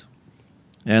stopped,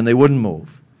 and they wouldn't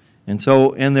move. And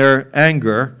so in their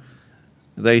anger,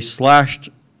 they slashed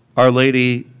Our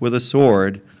Lady with a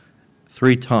sword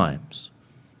 3 times,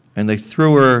 and they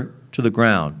threw her to the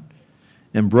ground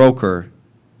and broke her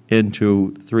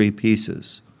into 3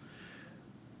 pieces.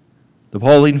 The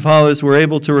Pauline Fathers were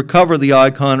able to recover the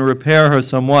icon and repair her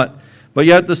somewhat, but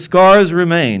yet the scars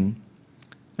remain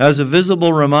as a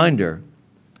visible reminder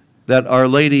that Our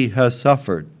Lady has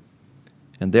suffered,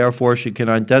 and therefore she can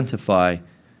identify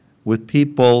with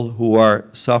people who are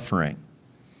suffering.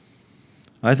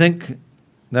 I think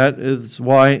that is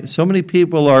why so many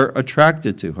people are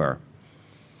attracted to her.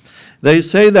 They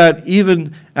say that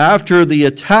even after the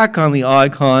attack on the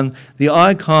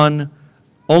icon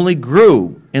only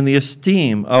grew in the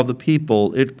esteem of the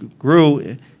people.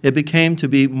 It became to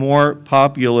be more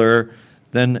popular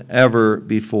than ever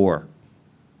before.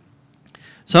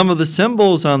 Some of the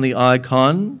symbols on the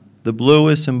icon, the blue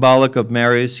is symbolic of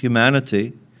Mary's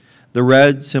humanity, the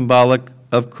red symbolic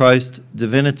of Christ's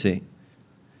divinity.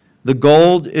 The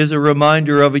gold is a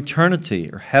reminder of eternity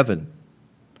or heaven.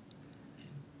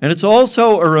 And it's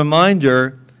also a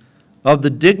reminder of the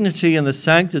dignity and the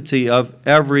sanctity of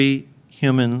every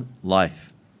human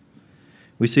life.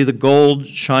 We see the gold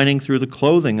shining through the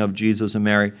clothing of Jesus and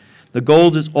Mary. The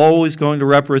gold is always going to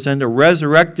represent a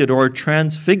resurrected or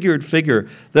transfigured figure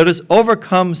that has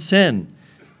overcome sin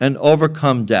and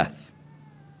overcome death.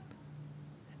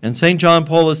 And St. John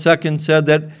Paul II said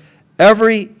that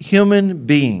every human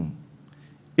being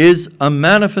is a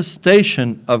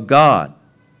manifestation of God,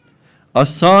 a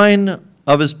sign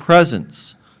of His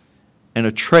presence, and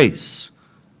a trace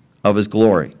of His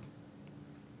glory.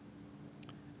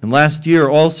 And last year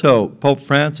also, Pope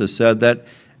Francis said that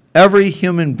every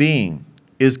human being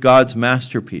is God's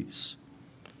masterpiece,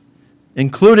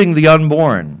 including the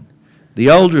unborn, the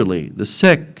elderly, the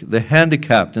sick, the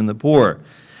handicapped, and the poor,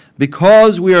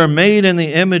 because we are made in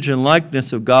the image and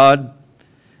likeness of God,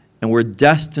 and we're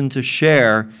destined to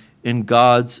share in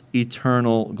God's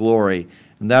eternal glory.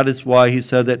 And that is why he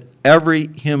said that every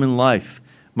human life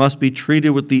must be treated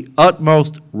with the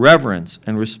utmost reverence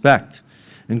and respect,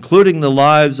 including the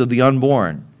lives of the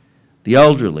unborn, the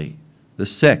elderly, the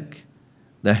sick,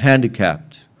 the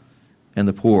handicapped, and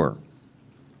the poor.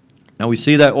 Now we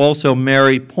see that also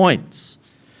Mary points.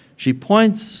 She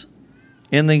points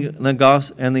in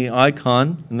the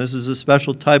icon, and this is a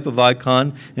special type of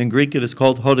icon. In Greek it is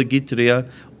called hodogitria,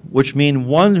 which means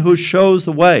one who shows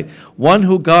the way, one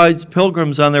who guides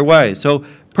pilgrims on their way. So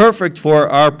perfect for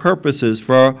our purposes,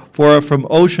 for a from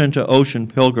ocean to ocean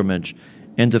pilgrimage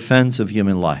in defense of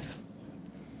human life.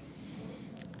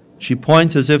 She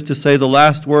points as if to say the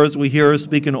last words we hear her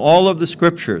speak in all of the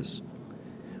scriptures.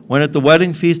 When at the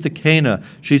wedding feast at Cana,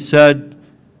 she said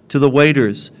to the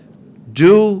waiters,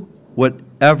 "Do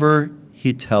whatever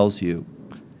he tells you."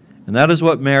 And that is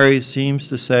what Mary seems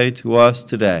to say to us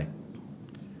today.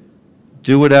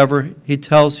 Do whatever he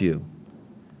tells you.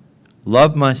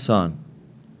 Love my son.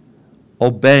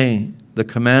 Obey the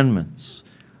commandments.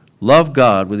 Love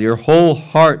God with your whole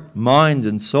heart, mind,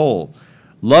 and soul.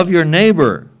 Love your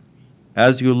neighbor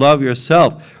as you love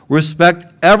yourself. Respect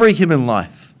every human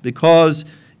life because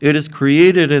it is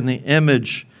created in the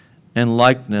image and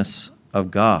likeness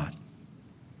of God.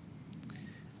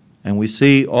 And we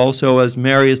see also as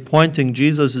Mary is pointing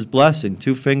Jesus' blessing,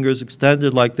 2 fingers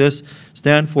extended like this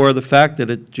stand for the fact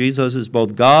that Jesus is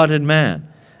both God and man.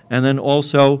 And then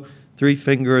also 3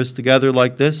 fingers together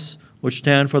like this, which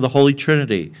stand for the Holy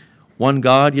Trinity. One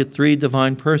God, yet 3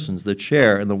 divine persons that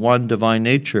share in the one divine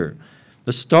nature.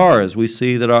 The stars we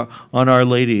see that are on Our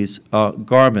Lady's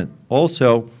garment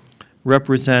also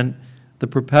represent the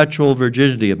perpetual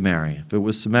virginity of Mary. If it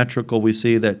was symmetrical, we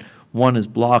see that one is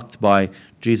blocked by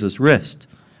Jesus' wrist.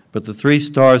 But the 3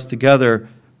 stars together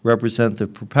represent the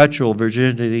perpetual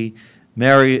virginity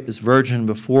Mary is virgin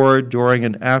before, during,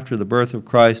 and after the birth of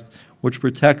Christ, which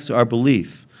protects our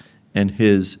belief in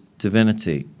his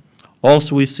divinity.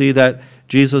 Also, we see that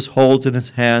Jesus holds in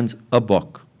his hands a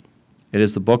book. It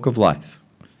is the book of life.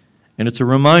 And it's a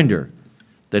reminder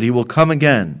that he will come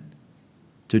again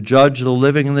to judge the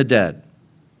living and the dead.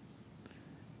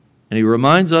 And he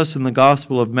reminds us in the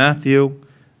Gospel of Matthew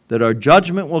that our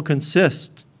judgment will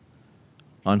consist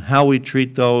on how we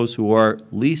treat those who are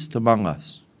least among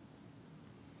us.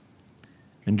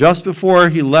 And just before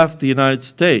he left the United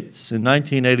States in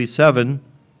 1987,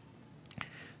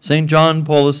 St. John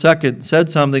Paul II said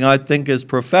something I think is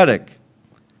prophetic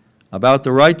about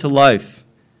the right to life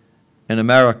in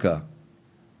America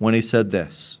when he said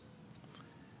this,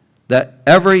 that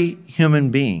every human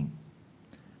being,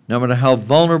 no matter how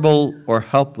vulnerable or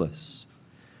helpless,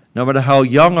 no matter how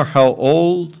young or how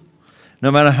old,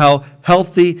 no matter how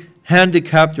healthy,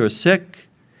 handicapped, or sick,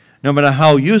 no matter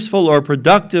how useful or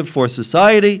productive for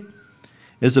society,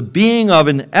 is a being of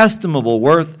inestimable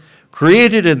worth,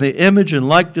 created in the image and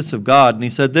likeness of God. And he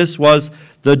said this was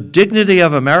the dignity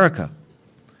of America,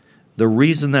 the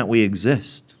reason that we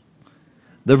exist,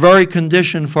 the very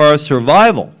condition for our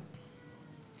survival,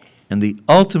 and the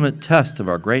ultimate test of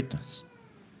our greatness,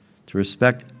 to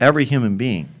respect every human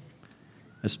being,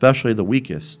 especially the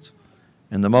weakest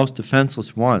and the most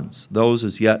defenseless ones, those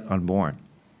as yet unborn.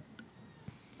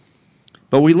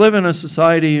 But we live in a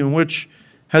society in which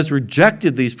has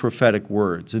rejected these prophetic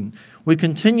words, and we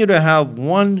continue to have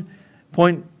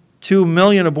 1.2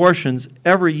 million abortions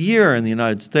every year in the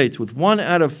United States, with 1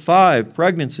 out of 5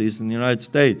 pregnancies in the United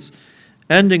States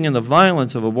ending in the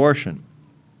violence of abortion,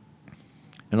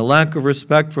 and a lack of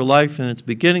respect for life in its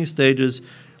beginning stages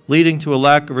leading to a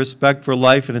lack of respect for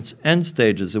life in its end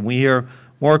stages. And we hear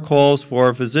more calls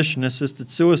for physician-assisted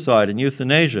suicide and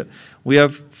euthanasia. We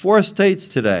have 4 states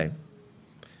today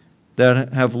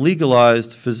that have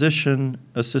legalized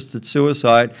physician-assisted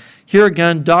suicide. Here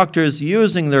again, doctors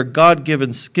using their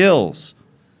God-given skills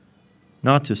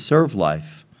not to serve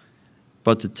life,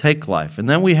 but to take life. And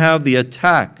then we have the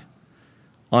attack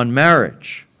on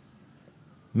marriage.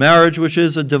 Marriage, which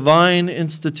is a divine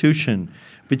institution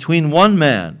between one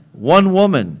man, one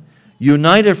woman,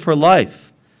 united for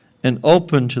life and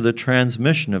open to the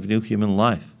transmission of new human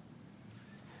life.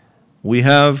 We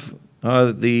have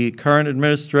the current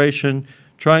administration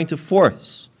trying to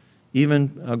force even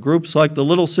groups like the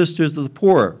Little Sisters of the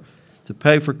Poor to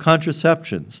pay for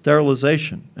contraception,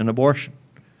 sterilization, and abortion.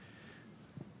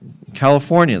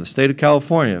 California, the state of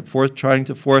California, trying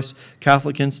to force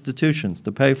Catholic institutions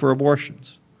to pay for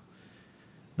abortions.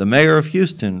 The mayor of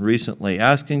Houston recently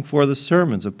asking for the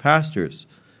sermons of pastors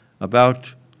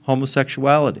about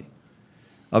homosexuality,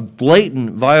 a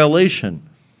blatant violation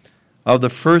of the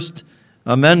First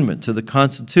Amendment to the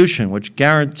Constitution, which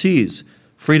guarantees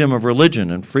freedom of religion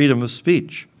and freedom of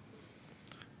speech.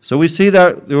 So we see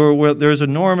that there's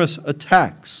enormous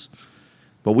attacks,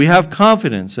 but we have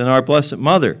confidence in our Blessed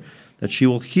Mother that she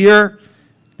will hear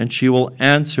and she will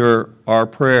answer our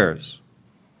prayers.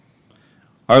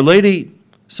 Our Lady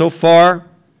so far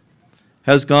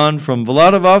has gone from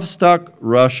Vladivostok,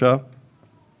 Russia,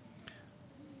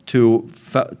 to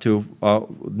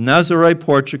Nazaré,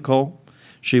 Portugal.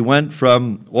 She went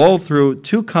from all through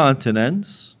 2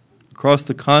 continents, across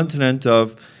the continent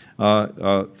of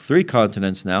 3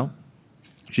 continents now.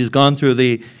 She's gone through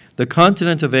the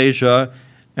continent of Asia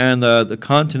and the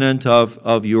continent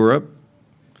of Europe.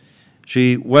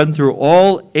 She went through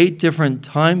all 8 different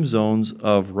time zones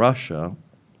of Russia.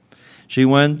 She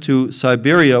went to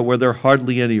Siberia, where there are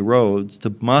hardly any roads,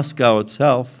 to Moscow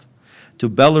itself, to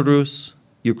Belarus,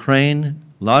 Ukraine,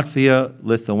 Latvia,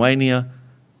 Lithuania,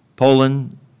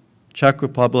 Poland, Czech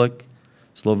Republic,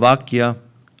 Slovakia,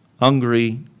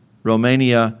 Hungary,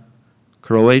 Romania,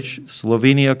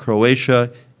 Slovenia,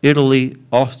 Croatia, Italy,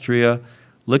 Austria,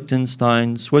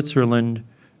 Liechtenstein, Switzerland,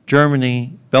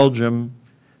 Germany, Belgium,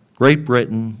 Great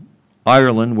Britain,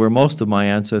 Ireland, where most of my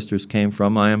ancestors came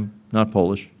from. I am not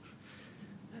Polish.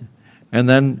 And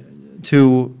then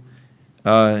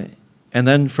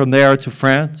from there to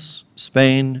France,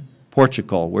 Spain,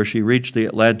 Portugal, where she reached the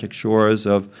Atlantic shores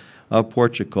of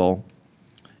Portugal.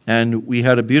 And we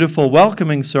had a beautiful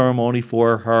welcoming ceremony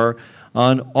for her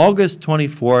on August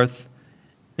 24th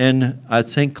at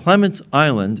St. Clement's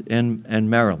Island in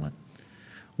Maryland,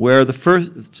 where the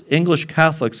first English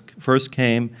Catholics first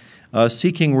came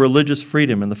seeking religious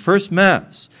freedom. And the first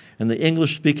Mass in the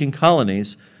English-speaking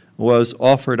colonies was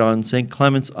offered on St.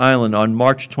 Clement's Island on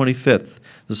March 25th,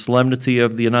 the Solemnity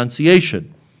of the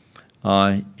Annunciation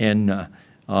in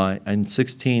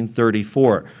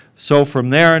 1634. So from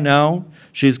there now,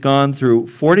 she's gone through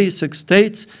 46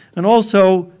 states and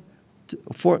also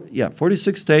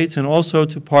 46 states and also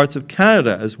to parts of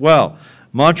Canada as well.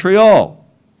 Montreal,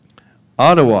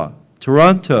 Ottawa,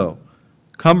 Toronto,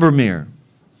 Combermere,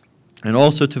 and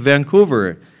also to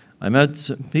Vancouver. I met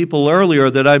some people earlier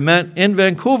that I met in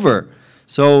Vancouver.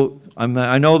 So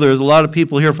I know there's a lot of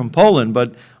people here from Poland,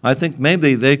 but I think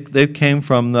maybe they came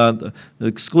from,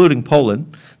 excluding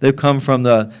Poland, they've come from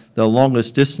the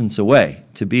longest distance away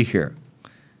to be here.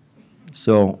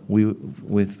 So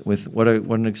what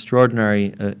an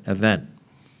extraordinary event.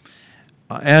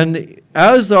 And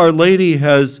as Our Lady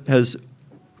has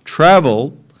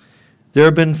traveled, there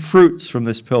have been fruits from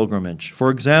this pilgrimage. For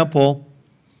example,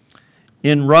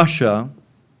 in Russia,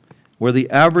 where the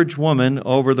average woman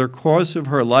over the course of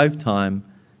her lifetime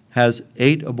has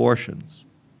 8 abortions,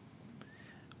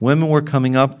 women were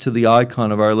coming up to the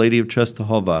icon of Our Lady of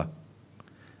Czestochowa,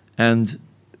 and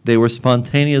they were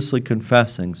spontaneously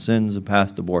confessing sins of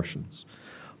past abortions.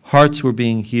 Hearts were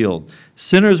being healed.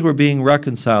 Sinners were being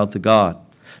reconciled to God.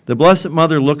 The Blessed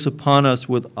Mother looks upon us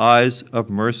with eyes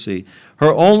of mercy.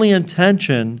 Her only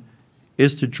intention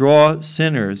is to draw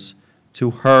sinners to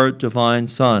her divine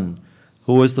Son,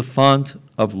 who is the font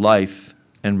of life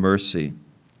and mercy.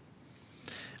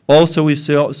 Also, we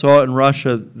saw in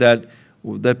Russia that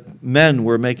men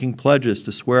were making pledges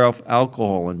to swear off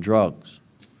alcohol and drugs,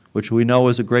 which we know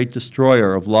is a great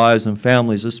destroyer of lives and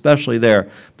families, especially there,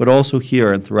 but also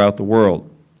here and throughout the world.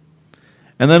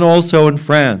 And then also in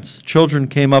France, children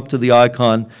came up to the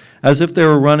icon as if they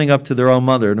were running up to their own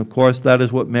mother. And of course, that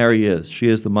is what Mary is. She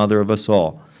is the mother of us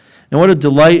all. And what a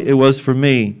delight it was for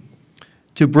me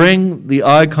to bring the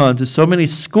icon to so many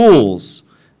schools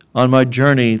on my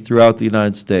journey throughout the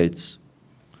United States,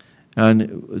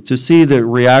 and to see the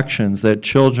reactions that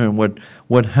children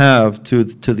would have to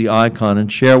the icon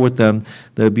and share with them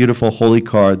the beautiful holy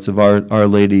cards of Our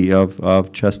Lady of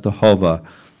Czestochowa.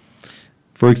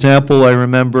 For example, I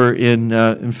remember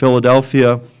in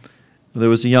Philadelphia, there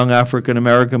was a young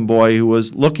African-American boy who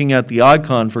was looking at the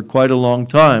icon for quite a long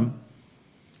time,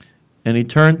 and he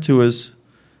turned to his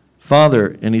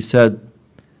father and he said,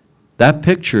 "That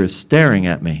picture is staring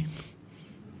at me."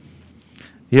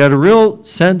 He had a real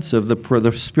sense of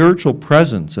the spiritual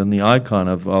presence and the icon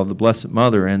of the Blessed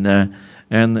Mother and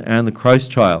the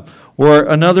Christ child. Or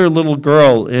another little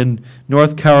girl in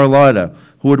North Carolina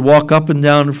who would walk up and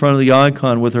down in front of the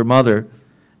icon with her mother,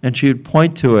 and she would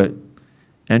point to it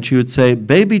and she would say,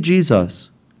 "Baby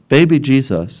Jesus, baby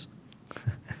Jesus."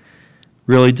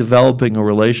 Really developing a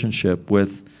relationship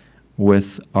with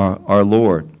our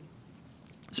Lord.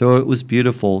 So it was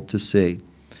beautiful to see.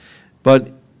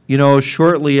 But you know,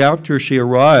 shortly after she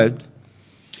arrived,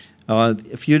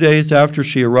 a few days after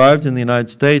she arrived in the United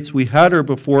States, we had her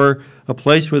before a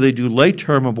place where they do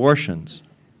late-term abortions.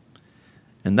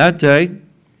 And that day,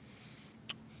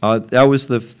 that was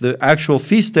the actual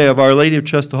feast day of Our Lady of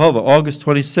Czestochowa, August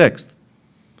 26th.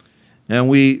 And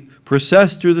we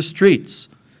processed through the streets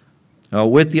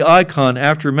with the icon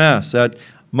after Mass at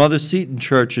Mother Seton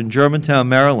Church in Germantown,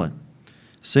 Maryland.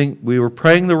 We were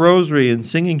praying the rosary and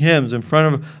singing hymns in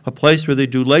front of a place where they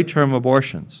do late-term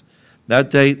abortions.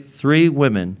 That day, 3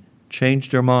 women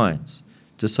changed their minds,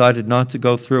 decided not to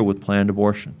go through with planned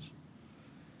abortions.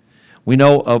 We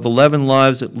know of 11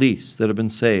 lives at least that have been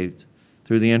saved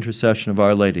through the intercession of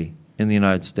Our Lady in the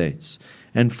United States,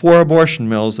 and 4 abortion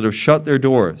mills that have shut their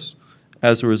doors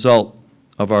as a result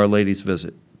of Our Lady's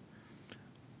visit.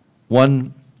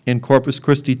 One in Corpus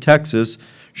Christi, Texas,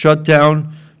 shut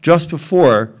down just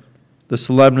before the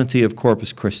solemnity of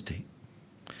Corpus Christi.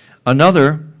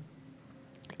 Another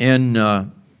in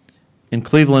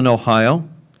Cleveland, Ohio,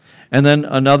 and then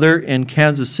another in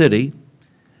Kansas City,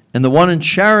 and the one in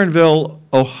Sharonville,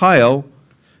 Ohio,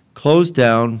 closed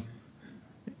down.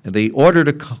 The order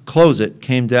to close it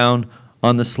came down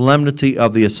on the solemnity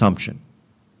of the Assumption.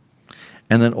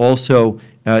 And then also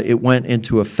it went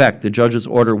into effect, the judge's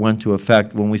order went into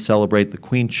effect when we celebrate the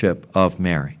queenship of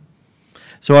Mary.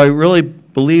 So I really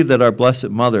believe that our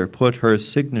Blessed Mother put her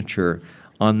signature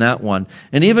on that one.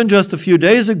 And even just a few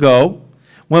days ago,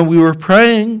 when we were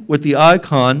praying with the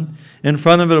icon in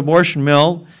front of an abortion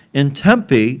mill in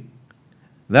Tempe,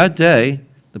 that day,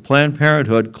 the Planned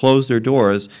Parenthood closed their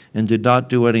doors and did not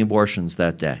do any abortions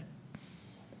that day.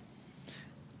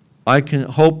 I can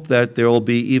hope that there will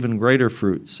be even greater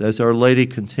fruits as Our Lady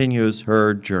continues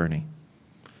her journey,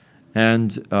 and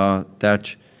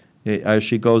that as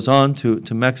she goes on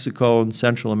to Mexico and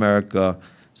Central America,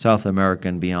 South America,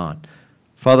 and beyond.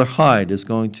 Father Hyde is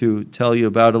going to tell you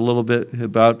about a little bit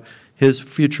about his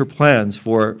future plans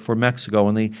for Mexico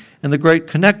and the great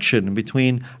connection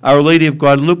between Our Lady of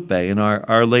Guadalupe and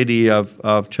Our Lady of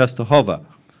Czestochowa.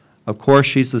 Of course,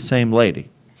 she's the same lady.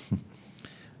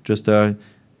 Just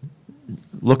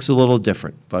looks a little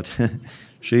different, but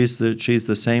she's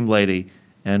the same lady,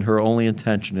 and her only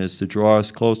intention is to draw us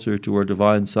closer to her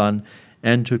divine Son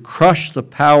and to crush the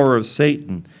power of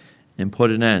Satan and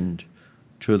put an end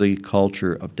to the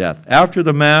culture of death. After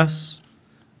the Mass,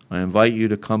 I invite you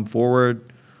to come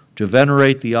forward to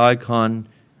venerate the icon.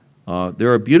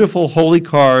 There are beautiful holy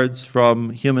cards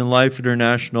from Human Life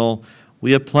International.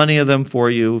 We have plenty of them for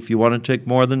you. If you want to take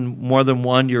more than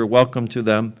one, you're welcome to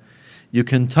them. You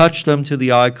can touch them to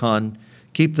the icon.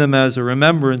 Keep them as a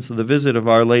remembrance of the visit of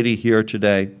Our Lady here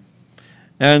today.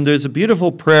 And there's a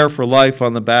beautiful prayer for life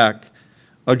on the back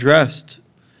addressed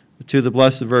to the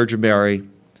Blessed Virgin Mary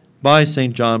by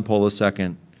St. John Paul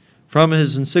II from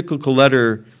his encyclical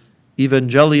letter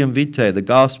Evangelium Vitae, the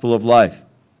Gospel of Life.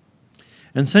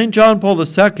 And St. John Paul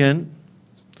II,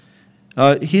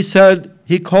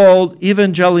 he called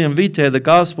Evangelium Vitae, the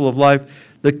Gospel of Life,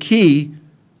 the key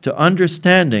to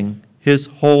understanding his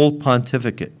whole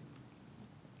pontificate.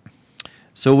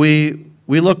 So we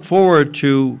look forward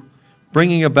to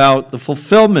bringing about the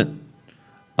fulfillment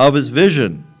of his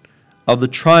vision of the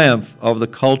triumph of the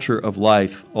culture of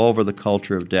life over the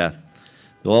culture of death.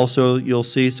 You'll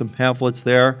see some pamphlets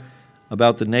there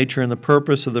about the nature and the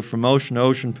purpose of the Formosan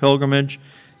Ocean Pilgrimage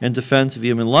in defense of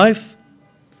human life.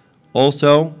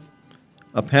 Also,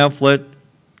 a pamphlet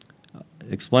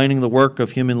explaining the work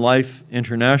of Human Life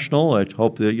International. I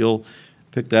hope that you'll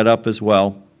pick that up as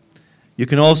well. You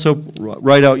can also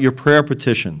write out your prayer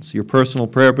petitions, your personal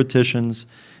prayer petitions,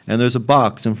 and there's a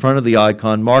box in front of the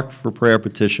icon marked for prayer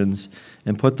petitions,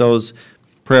 and put those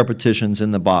prayer petitions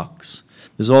in the box.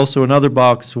 There's also another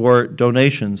box for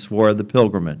donations for the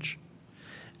pilgrimage.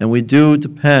 And we do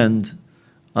depend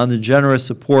on the generous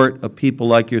support of people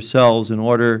like yourselves in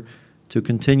order to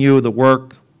continue the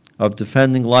work of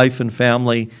defending life and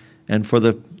family and for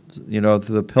the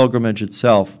pilgrimage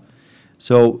itself.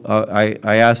 So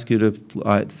I ask you to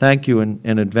thank you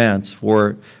in advance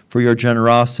for your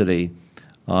generosity.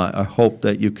 I hope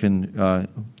that you can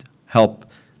help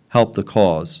the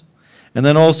cause. And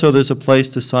then also there's a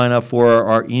place to sign up for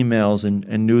our emails and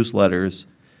newsletters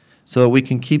so that we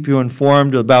can keep you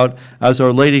informed about as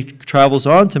Our Lady travels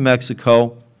on to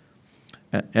Mexico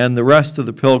and the rest of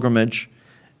the pilgrimage,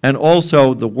 and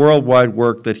also the worldwide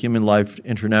work that Human Life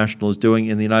International is doing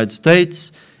in the United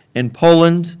States, in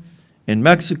Poland, in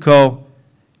Mexico,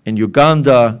 in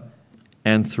Uganda,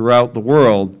 and throughout the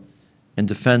world in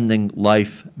defending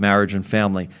life, marriage, and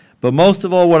family. But most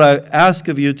of all, what I ask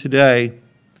of you today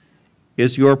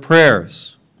is your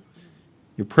prayers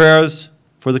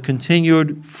for the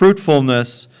continued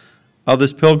fruitfulness of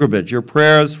this pilgrimage, your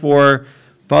prayers for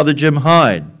Father Jim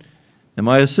Hyde. And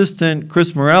my assistant,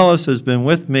 Chris Morales, has been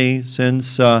with me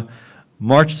since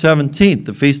March 17th,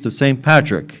 the Feast of St.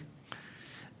 Patrick,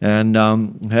 and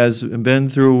has been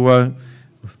through a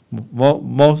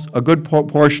good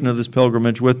portion of this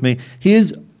pilgrimage with me.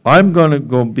 I'm going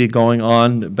to be going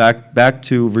on back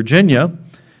to Virginia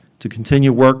to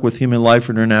continue work with Human Life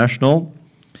International,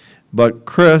 but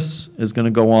Chris is going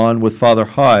to go on with Father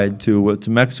Hyde to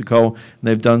Mexico, and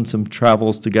they've done some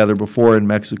travels together before in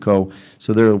Mexico,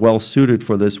 so they're well suited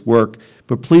for this work.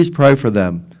 But please pray for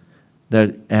them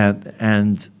that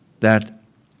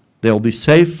they'll be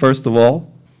safe, first of all,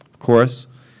 of course,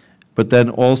 but then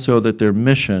also that their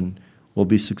mission will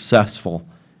be successful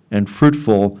and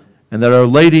fruitful, and that Our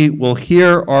Lady will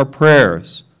hear our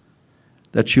prayers,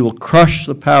 that she will crush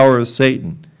the power of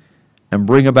Satan and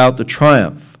bring about the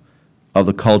triumph of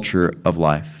the culture of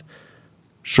life.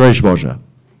 Szczęść Boże.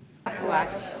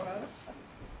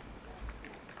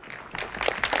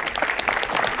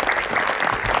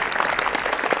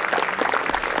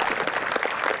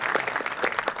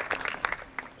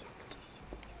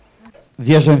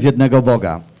 Wierzę w jednego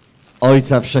Boga,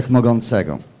 Ojca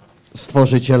Wszechmogącego,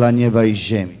 Stworzyciela nieba i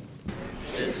ziemi.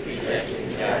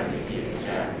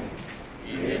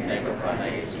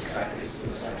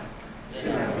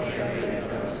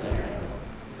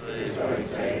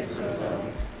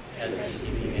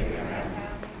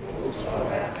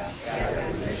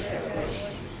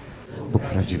 Bóg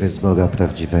prawdziwy z Boga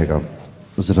prawdziwego,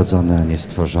 zrodzony, a nie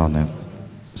stworzony,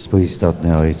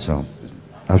 współistotny Ojcu,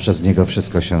 a przez Niego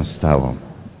wszystko się stało.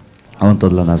 On to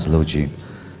dla nas ludzi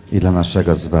i dla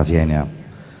naszego zbawienia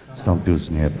stąpił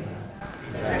z nieba.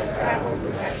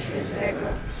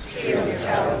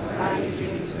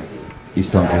 I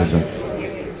stąpił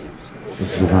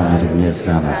zduwany również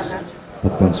za nas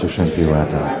pod Poncjuszem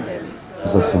Piłatem.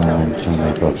 został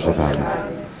męczony i pogrzebany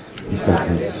i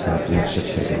zmartwychwstał dnia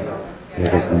trzeciego,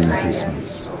 jak oznajmił Pismo,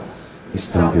 i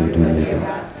wstąpił do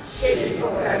nieba.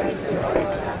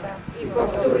 I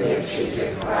powtórnie przyjdzie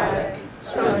w chwale,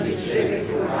 sądzić żywych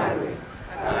i umarłych,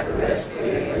 a królestwo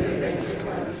Jego nie będzie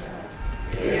końca.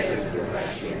 Wierzę w Ducha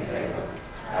Świętego,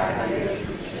 a na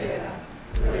wieki świata,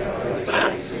 który od Ojca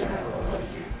i Syna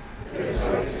pochodzi, który z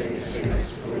Ojcem i Synem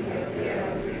wspólnie odbiera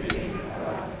wielkiej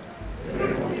chwały, który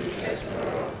mówi przez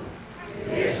proroków.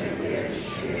 Wierzę w wielu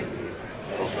świętych,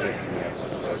 powszechny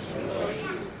apostolski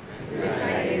Kościół,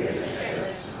 wyznaję że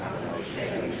chrzest, a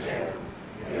odpuszczenie grzechów,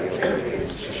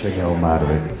 Wskrzeszenia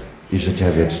umarłych i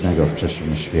życia wiecznego w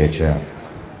przyszłym świecie.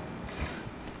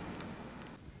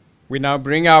 We now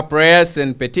bring our prayers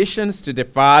and petitions to the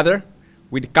Father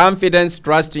with confidence,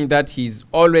 trusting that He is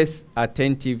always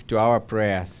attentive to our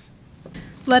prayers.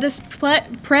 Let us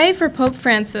pray for Pope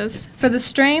Francis for the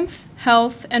strength,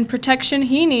 health, and protection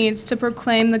he needs to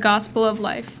proclaim the gospel of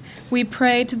life. We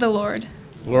pray to the Lord.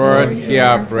 Lord, hear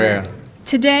our prayer.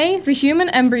 Today, the human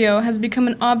embryo has become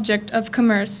an object of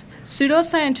commerce,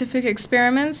 pseudoscientific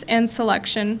experiments, and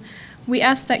selection. We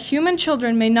ask that human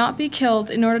children may not be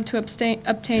killed in order to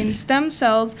obtain stem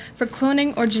cells for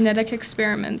cloning or genetic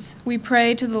experiments. We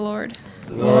pray to the Lord.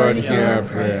 Lord, hear our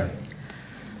prayer.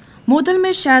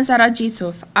 Módlmy się za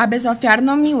rodziców, aby z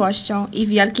ofiarną miłością i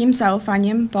wielkim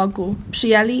zaufaniem Bogu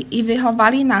przyjęli i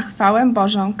wychowali na chwałę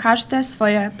Bożą każde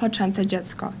swoje poczęte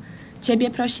dziecko. Ciebie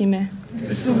prosimy.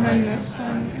 Wysłuchaj nas,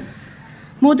 Panie.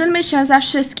 Módlmy się za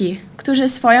wszystkich, którzy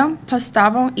swoją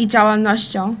postawą i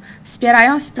działalnością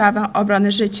wspierają sprawę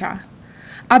obrony życia,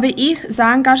 aby ich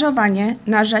zaangażowanie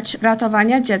na rzecz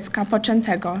ratowania dziecka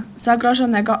poczętego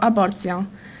zagrożonego aborcją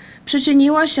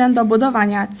przyczyniło się do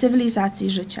budowania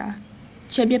cywilizacji życia.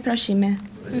 Ciebie prosimy.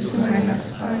 Wysłuchaj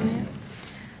nas, Panie.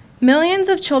 Millions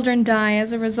of children die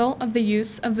as a result of the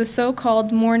use of the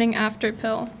so-called morning after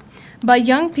pill by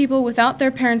young people without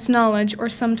their parents' knowledge or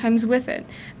sometimes with it,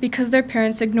 because their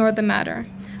parents ignore the matter.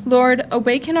 Lord,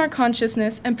 awaken our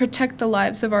consciousness and protect the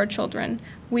lives of our children.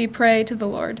 We pray to the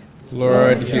Lord.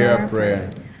 Lord, hear our prayer.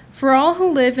 For all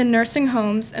who live in nursing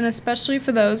homes, and especially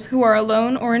for those who are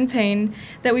alone or in pain,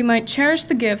 that we might cherish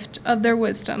the gift of their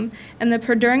wisdom and the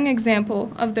perduring example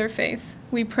of their faith.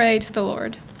 We pray to the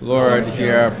Lord. Lord,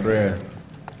 hear our prayer.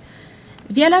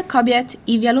 Wiele kobiet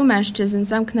i wielu mężczyzn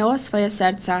zamknęło swoje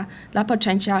serca dla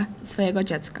poczęcia swojego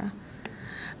dziecka.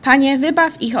 Panie,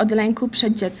 wybaw ich od lęku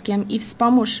przed dzieckiem i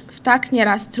wspomóż w tak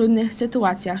nieraz trudnych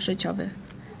sytuacjach życiowych.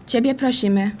 Ciebie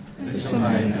prosimy.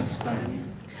 Wysłuchaj nas, Panie.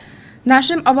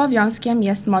 Naszym obowiązkiem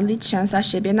jest modlić się za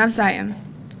siebie nawzajem.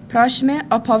 Prośmy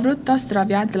o powrót do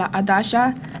zdrowia dla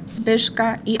Adasia,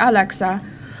 Zbyszka i Aleksa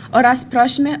oraz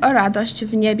prośmy o radość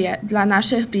w niebie dla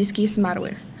naszych bliskich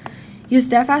zmarłych.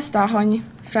 Józefa Stachoń,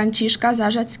 Franciszka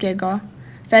Zarzeckiego,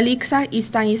 Feliksa i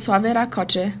Stanisławy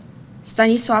Rakoczy,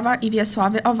 Stanisława i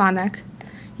Wiesławy Owanek,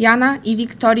 Jana i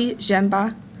Wiktorii Zięba,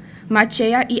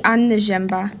 Macieja i Anny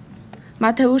Zięba,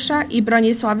 Mateusza i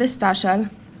Bronisławy Staszel,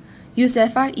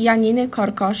 Józefa i Janiny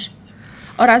Korkosz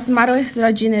oraz zmarłych z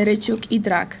rodziny Ryciuk i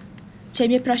Drak.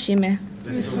 Ciebie prosimy.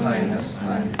 Wysłuchaj nas,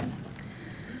 Panie.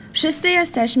 Wszyscy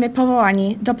jesteśmy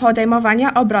powołani do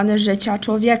podejmowania obrony życia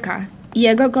człowieka i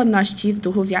jego godności w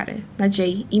duchu wiary,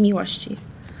 nadziei i miłości.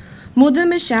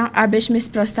 Módlmy się, abyśmy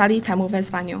sprostali temu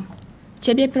wezwaniu.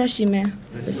 Ciebie prosimy.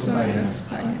 Wysłuchaj nas,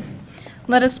 Panie.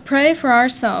 Let us pray for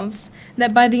ourselves,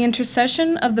 that by the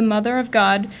intercession of the Mother of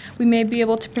God, we may be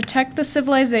able to protect the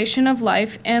civilization of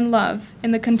life and love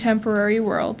in the contemporary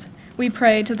world. We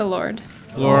pray to the Lord.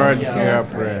 Lord, hear our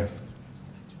prayer.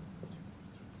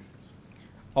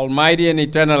 Almighty and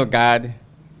eternal God,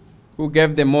 who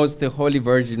gave the Most Holy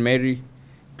Virgin Mary,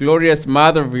 glorious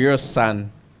Mother of your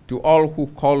Son, to all who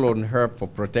call on her for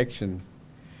protection,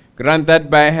 grant that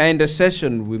by her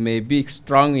intercession we may be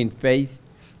strong in faith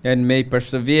and may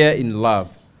persevere in love,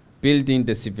 building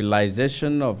the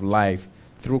civilization of life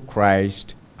through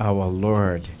Christ our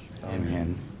Lord.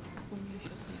 Amen.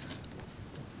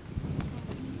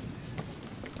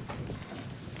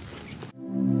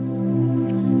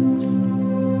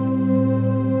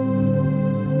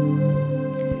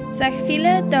 Za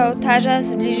chwilę do ołtarza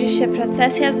zbliży się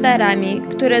procesja z darami,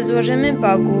 które złożymy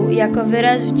Bogu jako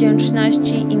wyraz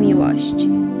wdzięczności i miłości.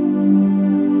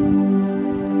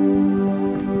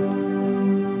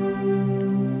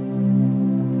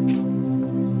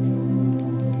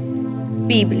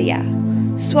 Biblia.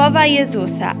 Słowa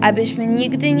Jezusa, abyśmy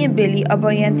nigdy nie byli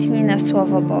obojętni na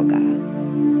Słowo Boga.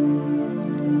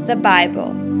 The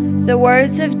Bible. The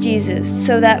words of Jesus,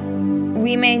 so that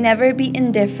we may never be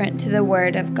indifferent to the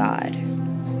Word of God.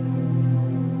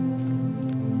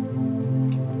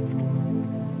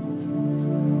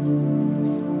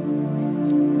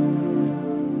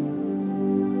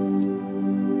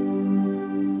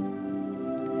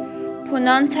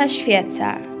 płonąca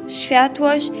świeca,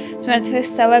 światłość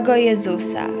zmartwychwstałego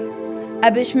Jezusa,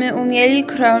 abyśmy umieli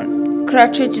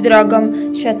kroczyć drogą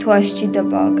światłości do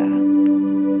Boga.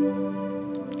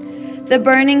 The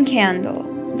burning candle,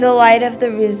 the light of the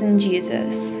risen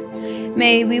Jesus.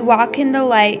 May we walk in the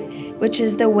light, which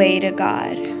is the way to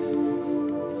God.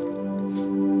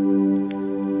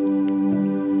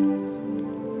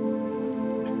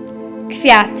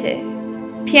 Kwiaty,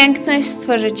 piękność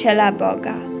Stworzyciela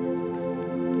Boga.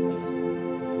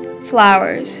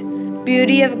 Flowers,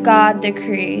 beauty of God the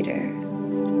Creator.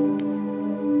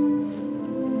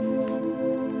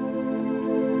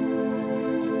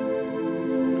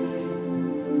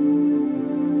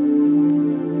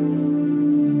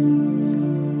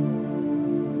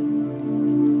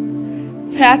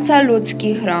 Praca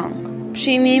ludzkich rąk.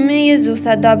 Przyjmijmy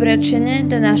Jezusa dobre czyny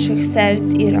do naszych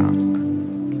serc i rąk.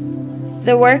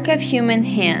 The work of human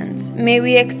hands. May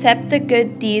we accept the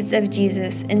good deeds of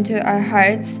Jesus into our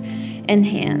hearts and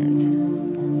hands.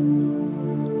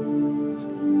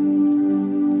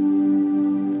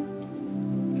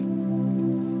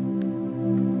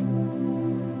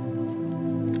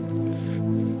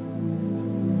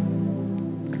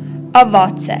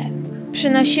 Owoce.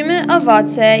 Przynosimy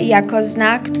owoce jako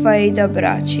znak Twojej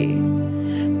dobroci.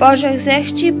 Boże,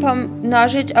 zechciej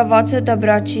pomnożyć owoce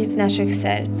dobroci w naszych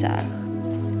sercach.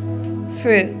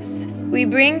 Fruits. We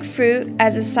bring fruit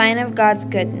as a sign of God's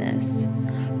goodness.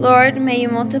 Lord, may you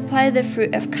multiply the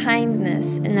fruit of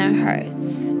kindness in our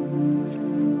hearts.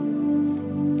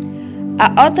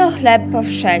 A oto chleb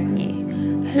powszedni.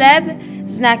 Chleb,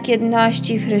 znak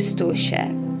jedności w Chrystusie,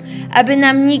 aby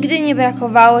nam nigdy nie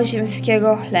brakowało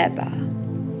ziemskiego chleba.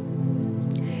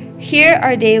 Here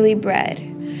our daily bread.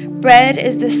 Bread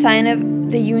is the sign of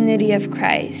the unity of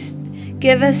Christ.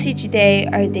 Give us each day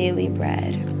our daily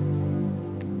bread.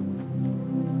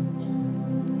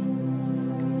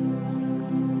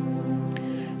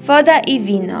 Woda i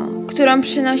wino, którą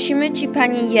przynosimy Ci,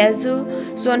 Panie Jezu,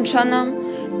 złączoną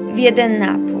w jeden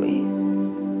napój.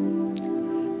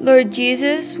 Lord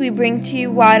Jesus, we bring to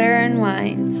you water and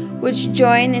wine, which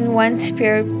join in one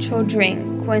spiritual drink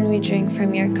when we drink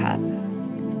from your cup.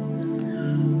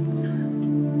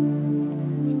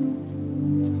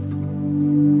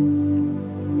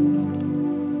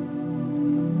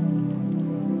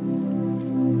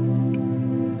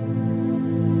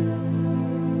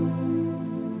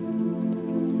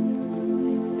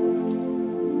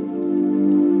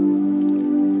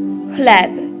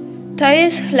 Chleb. To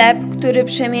jest chleb, który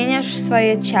przemieniasz w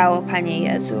swoje ciało, Panie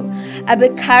Jezu, aby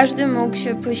każdy mógł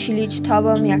się posilić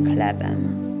Tobą jak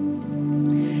chlebem.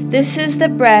 This is the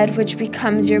bread which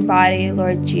becomes your body,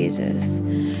 Lord Jesus.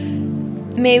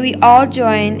 May we all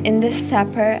join in this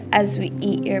supper as we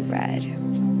eat your bread.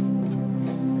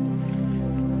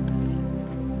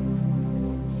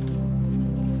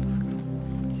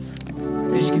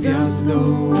 Tyś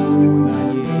gwiazdą na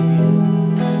niebie,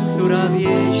 która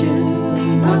wiezie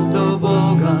nas do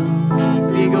Boga,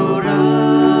 z Jego raj.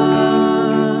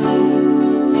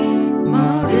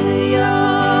 Maryja,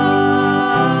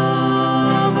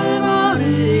 Ave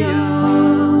Maryja,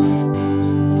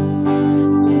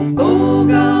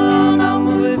 Boga nam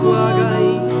wybłagaj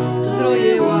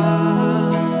zdroje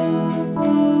łask,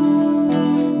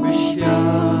 by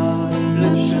świat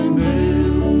lepszym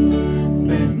był,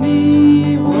 by w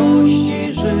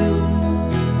miłości żył.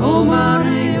 O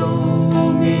Maryjo,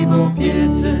 miej w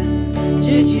opiece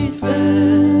dzieci swe.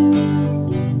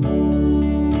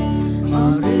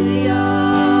 Maryja,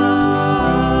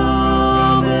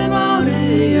 Ave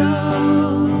Maryja,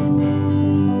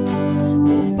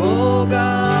 u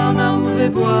Boga nam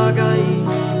wybłagaj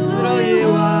zdroje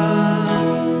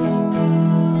łask,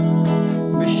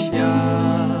 by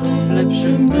świat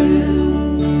lepszym był,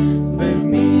 by w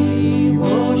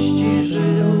miłości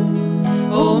żył.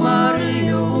 O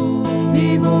Maryjo,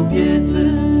 miej w opiece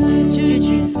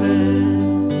dzieci swe.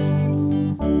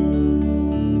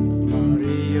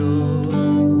 Maryjo,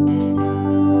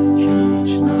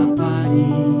 śliczna Pani,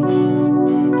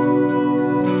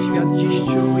 świat dziś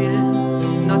czuje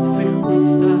na Twych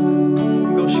ustach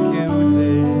gorzkie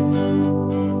łzy.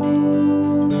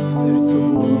 W sercu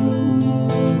ból,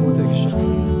 smutek,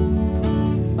 żal,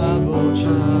 a w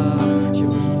oczach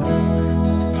wciąż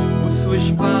strach.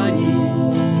 Usłysz Pani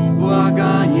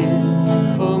błaganie,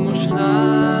 pomóż nam.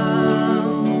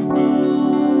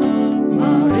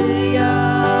 Maryja,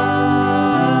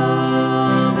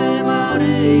 Ave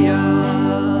Maryja,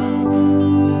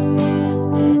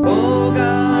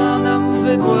 Boga nam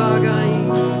wybłagaj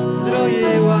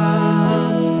zdroje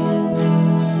łask,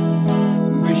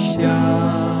 by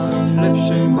świat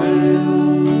lepszym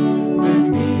był, by w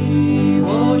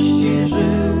miłości żył.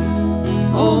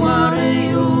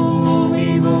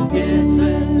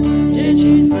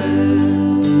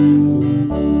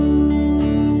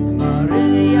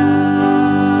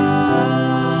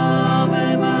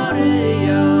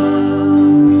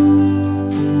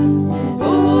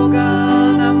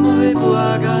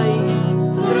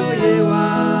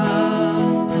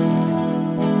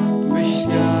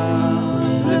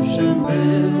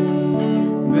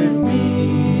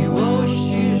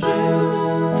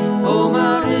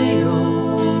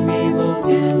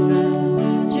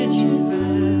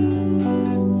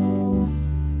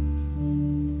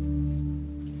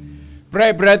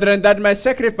 Pray, brethren, that my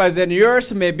sacrifice and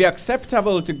yours may be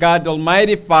acceptable to God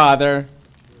Almighty Father.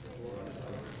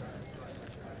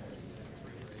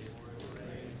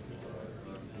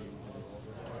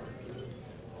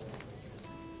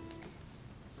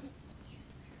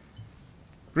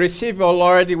 Receive, O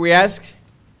Lord, we ask,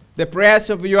 the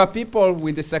prayers of your people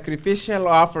with the sacrificial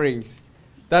offerings,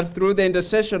 that through the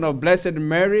intercession of Blessed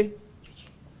Mary,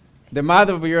 the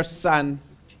mother of your Son,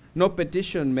 no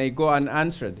petition may go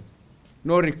unanswered,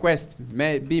 no request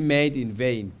may be made in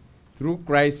vain, through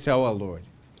Christ our Lord.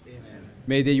 Amen.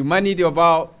 May the humanity of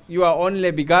your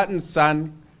only begotten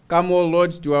Son come, O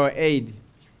Lord, to our aid,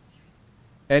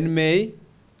 and may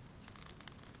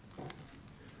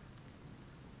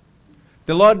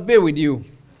the Lord be with you.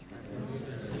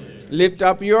 Lift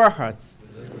up your hearts.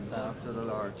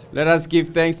 Let us give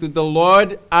thanks to the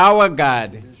Lord our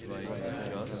God.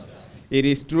 It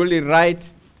is truly right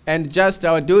and just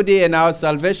our duty and our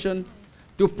salvation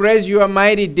to praise your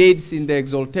mighty deeds in the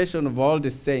exaltation of all the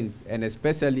saints, and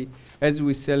especially as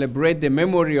we celebrate the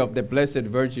memory of the Blessed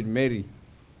Virgin Mary,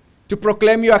 to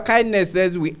proclaim your kindness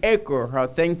as we echo our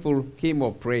thankful hymn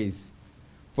of praise.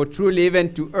 For truly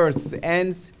even to earth's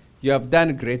ends you have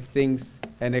done great things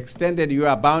and extended your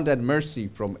abundant mercy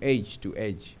from age to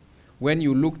age. When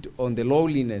you looked on the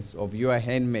lowliness of your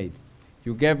handmaid,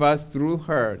 you gave us through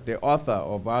her, the author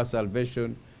of our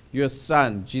salvation, your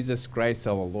Son, Jesus Christ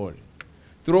our Lord.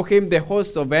 Through him the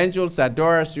host of angels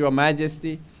adores your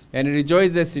majesty and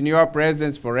rejoices in your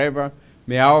presence forever.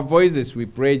 May our voices, we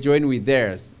pray, join with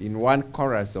theirs in one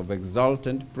chorus of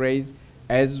exultant praise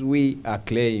as we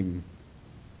acclaim.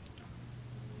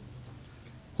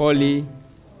 Holy,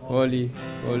 holy,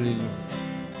 holy.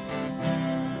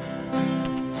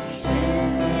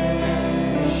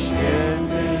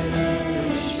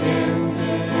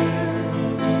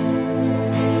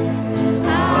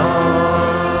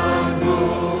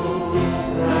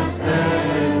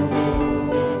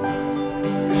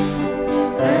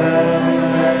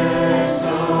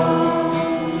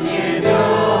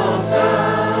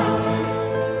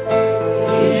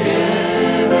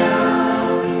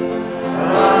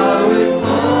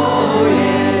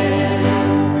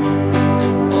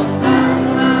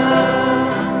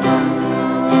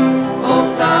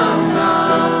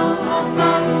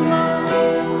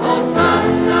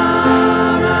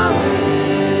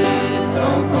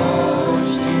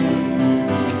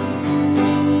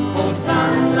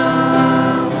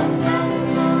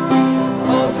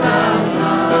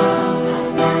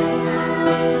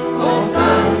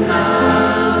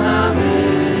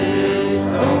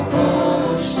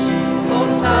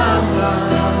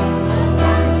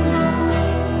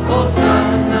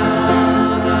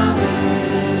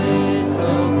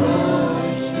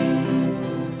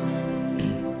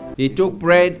 He took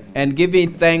bread and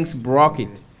giving thanks broke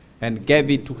it and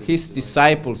gave it to his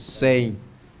disciples, saying,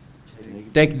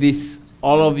 "Take this,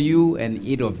 all of you, and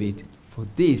eat of it, for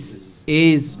this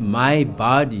is my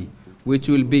body, which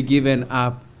will be given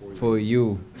up for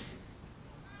you."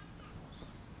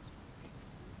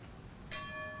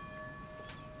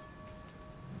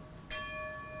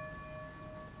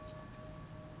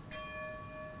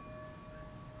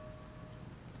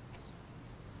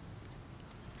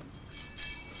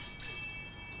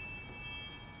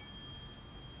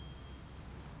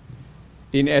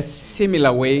 In a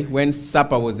similar way, when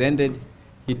supper was ended,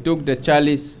 he took the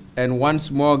chalice, and once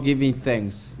more giving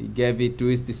thanks, he gave it to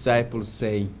his disciples,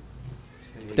 saying,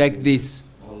 "Take this,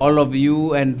 all of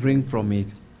you, and drink from it,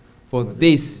 for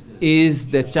this is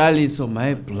the chalice of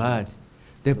my blood,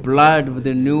 the blood of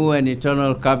the new and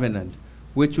eternal covenant,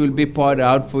 which will be poured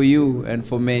out for you and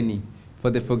for many, for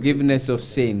the forgiveness of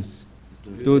sins.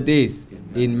 Do this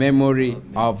in memory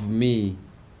of me."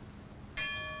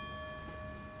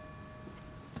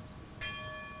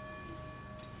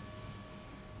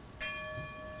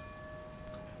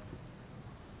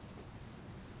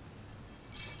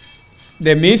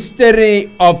 The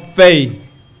mystery of faith.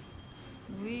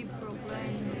 We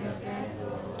proclaim the death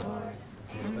of the Lord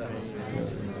and the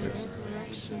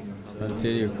resurrection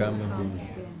until you come again.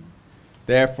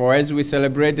 Therefore, as we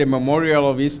celebrate the memorial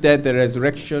of his death and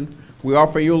resurrection, we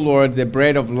offer you, Lord, the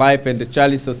bread of life and the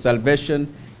chalice of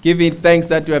salvation, giving thanks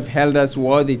that you have held us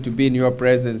worthy to be in your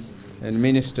presence and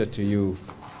minister to you.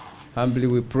 Humbly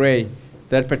we pray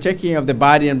that, partaking of the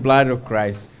body and blood of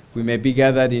Christ, we may be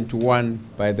gathered into one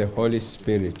by the Holy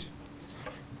Spirit.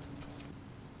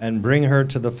 And bring her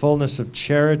to the fullness of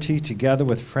charity, together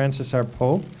with Francis our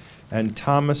Pope, and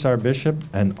Thomas our Bishop,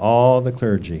 and all the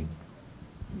clergy.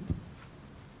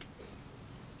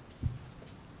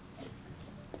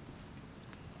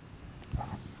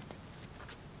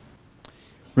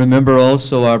 Remember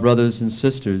also our brothers and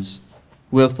sisters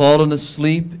who have fallen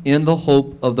asleep in the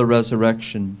hope of the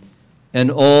resurrection,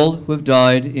 and all who have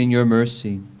died in your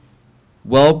mercy.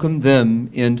 Welcome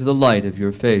them into the light of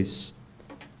your face.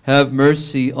 Have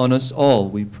mercy on us all,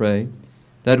 we pray,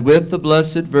 that with the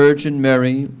Blessed Virgin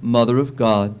Mary, Mother of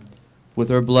God, with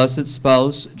her blessed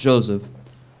spouse Joseph,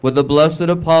 with the blessed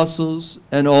apostles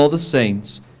and all the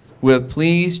saints who have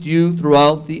pleased you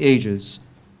throughout the ages,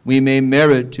 we may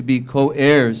merit to be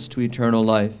co-heirs to eternal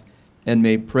life, and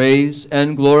may praise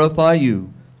and glorify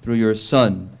you through your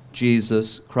Son,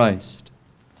 Jesus Christ.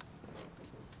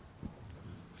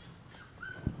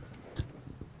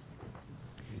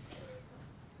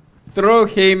 Through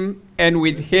him, and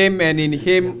with him, and in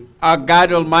him, our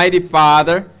God Almighty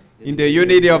Father, in the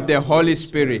unity of the Holy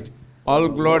Spirit, all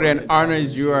glory and honor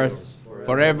is yours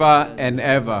forever and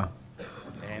ever.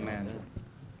 Amen.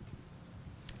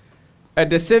 At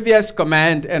the Savior's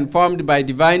command and formed by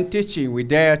divine teaching, we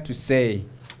dare to say,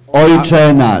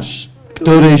 Ojcze nasz,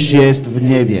 któryś jest w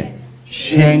niebie,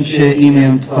 święć się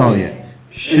imię Twoje,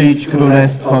 przyjdź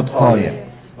królestwo Twoje.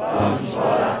 Bądź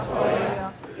wola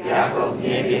Twoja, jako w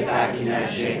niebie, tak i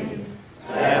na ziemi.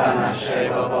 Chleba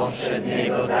naszego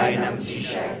powszedniego daj nam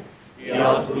dzisiaj i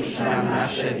odpuść nam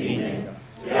nasze winy,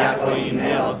 jako i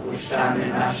my odpuszczamy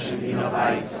naszym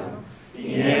winowajcom.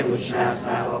 I nie wódź nas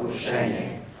na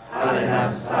pokuszenie, ale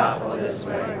nas zbaw ode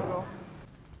złego.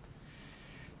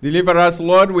 Deliver us,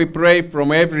 Lord, we pray,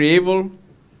 from every evil.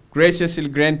 Graciously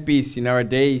grant peace in our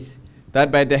days,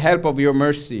 that by the help of your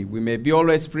mercy we may be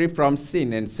always free from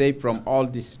sin and safe from all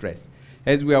distress,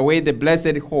 as we await the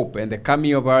blessed hope and the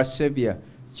coming of our Savior,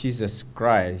 Jesus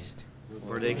Christ.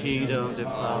 For the kingdom, the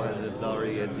power, the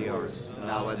glory, and yours,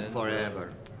 now and forever.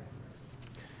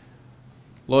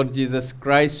 Lord Jesus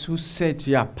Christ, who said to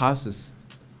your apostles,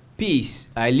 "Peace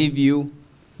I leave you,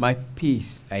 my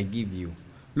peace I give you."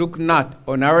 Look not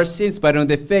on our sins, but on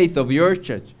the faith of your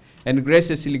church, and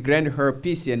graciously grant her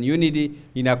peace and unity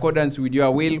in accordance with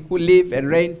your will, who live and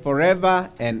reign forever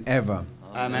and ever.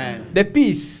 Amen. The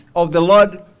peace of the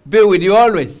Lord be with you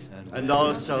always. And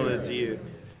also with you.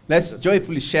 Let's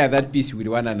joyfully share that peace with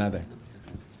one another.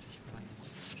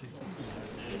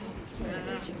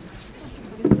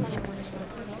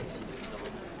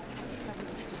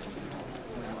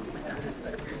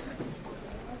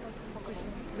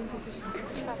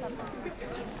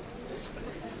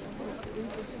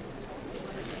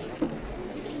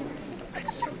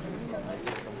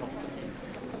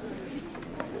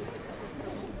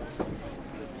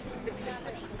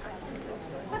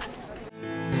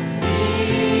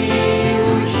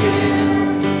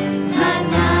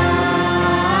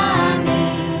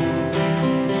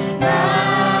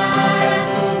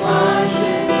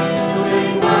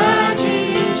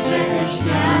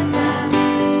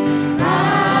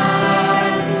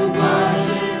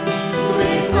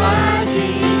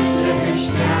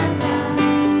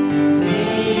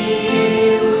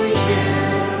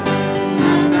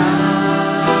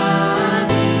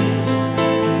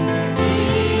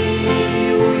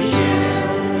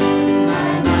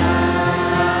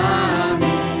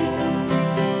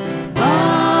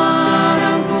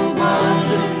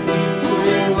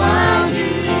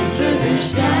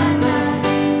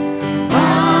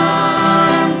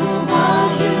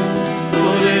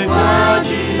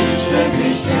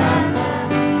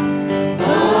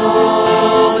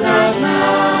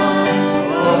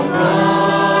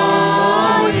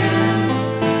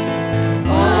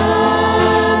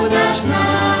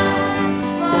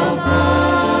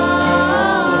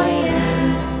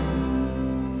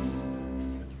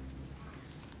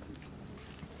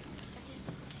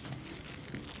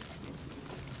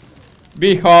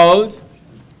 Behold,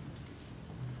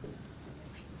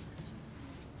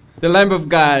 the Lamb of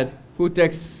God,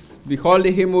 behold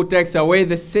him who takes away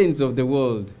the sins of the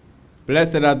world.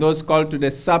 Blessed are those called to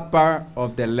the supper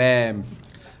of the Lamb.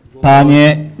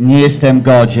 Panie, nie jestem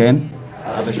godzien,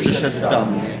 abyś przyszedł do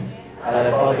mnie,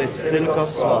 ale powiedz tylko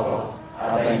słowo,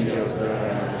 a będzie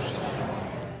uzdrowiona dusza.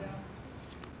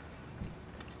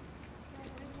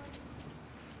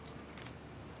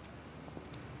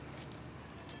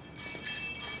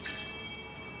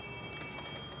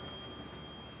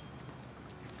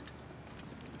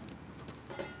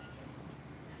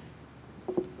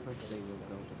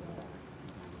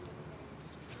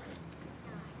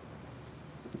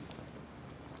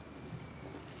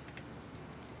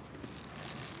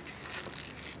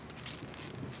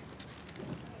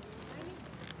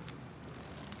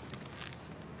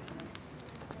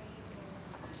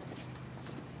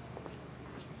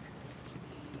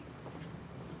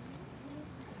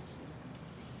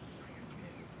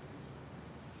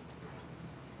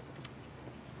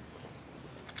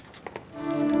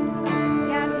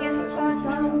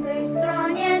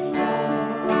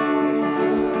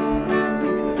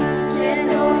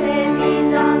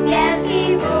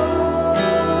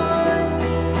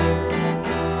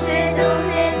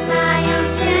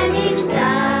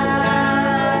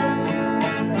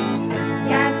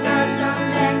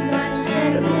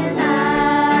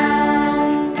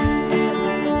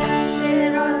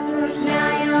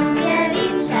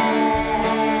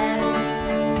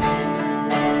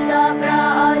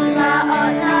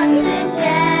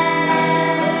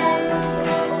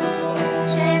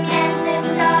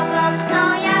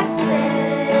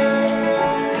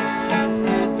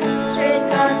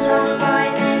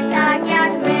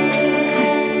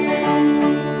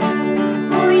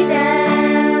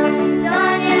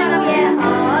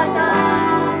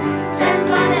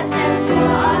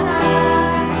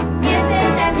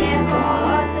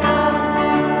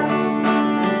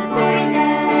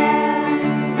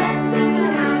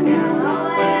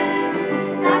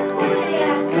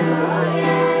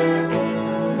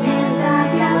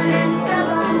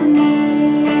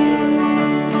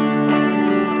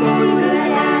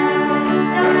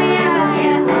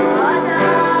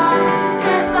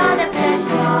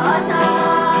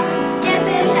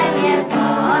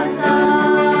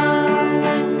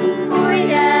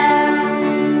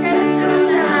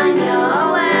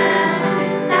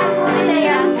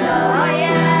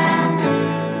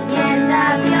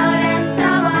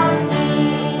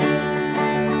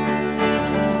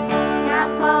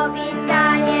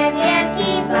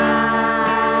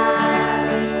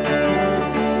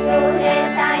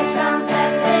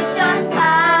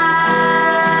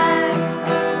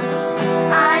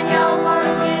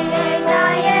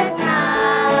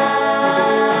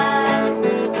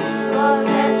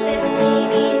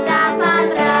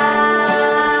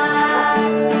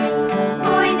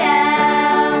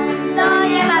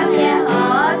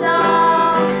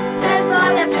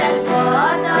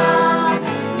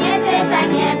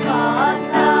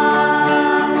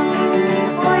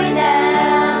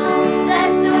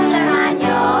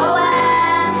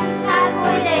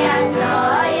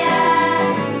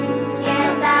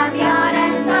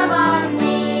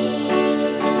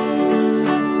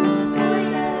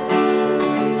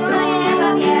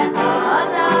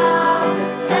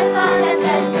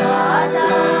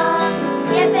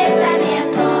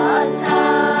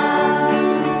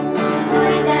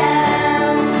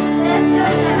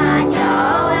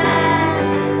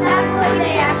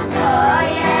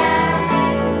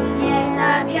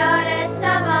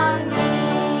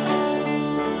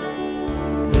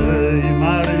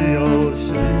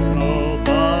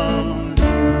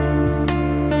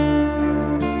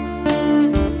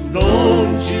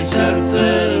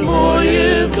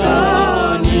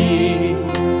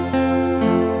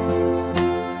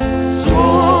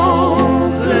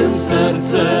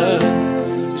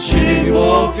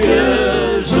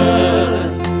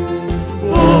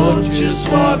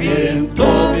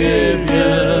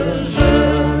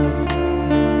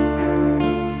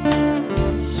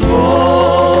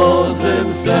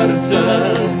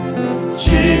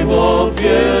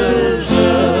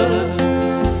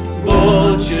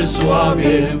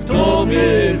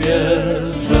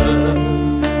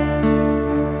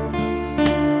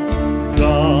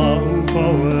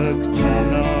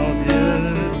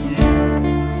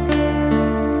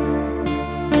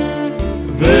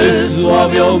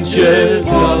 Cię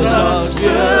dla nas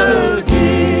wielki.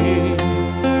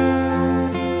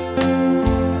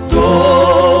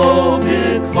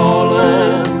 Tobie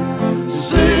chwalę,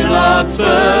 Syna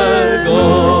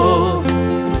Twego,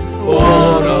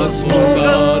 oraz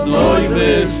Boga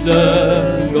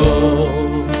Najwyższego.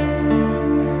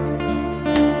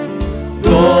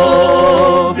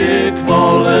 Tobie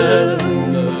chwalę,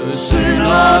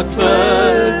 Syna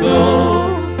Twego,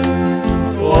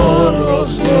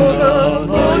 oraz Boga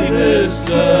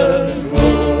Najwyższego.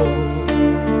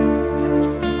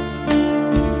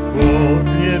 Pod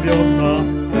niebiosa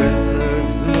ręce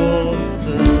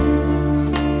wzniosę,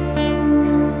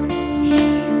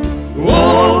 o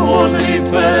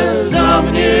modlitwę za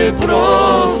mnie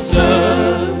proszę,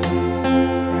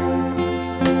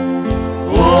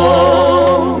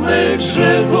 o mych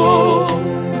grzechów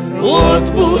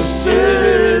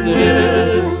odpuszczenie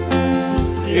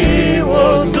i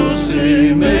o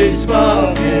duszy mej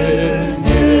zbawienie.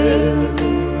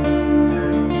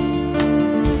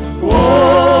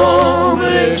 O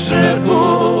mych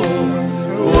grzechów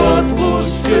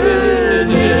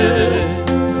odpuszczenie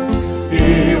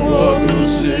i o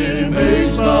duszy mej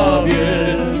zbawienie.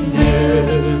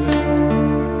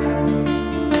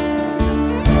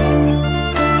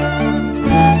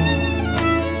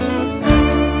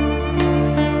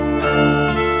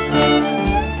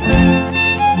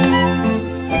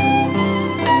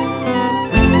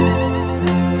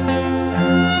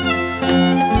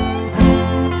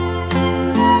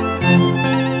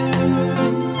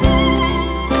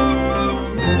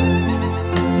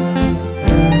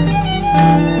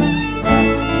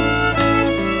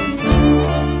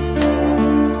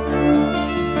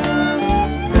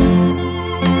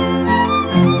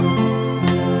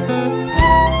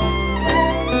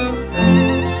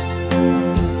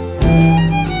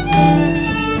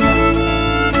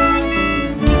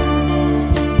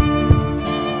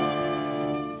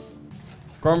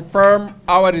 Confirm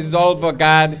our resolve, O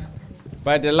God,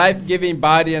 by the life-giving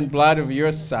body and blood of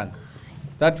your Son,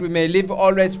 that we may live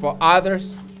always for others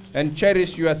and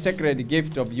cherish your sacred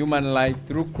gift of human life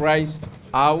through Christ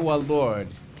our Lord.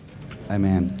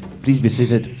 Amen. Please be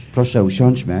seated. Proszę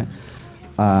usiądźmy.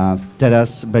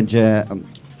 Teraz będzie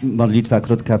modlitwa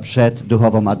krótka przed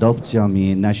duchową adopcją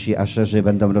i nasi aszerzy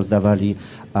będą rozdawali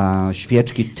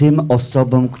świeczki tym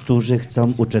osobom, którzy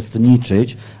chcą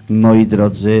uczestniczyć, moi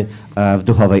drodzy, w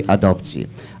duchowej adopcji.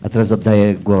 A teraz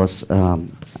oddaję głos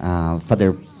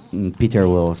Father Peter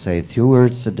will say a few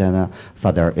words, then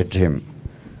Father Jim.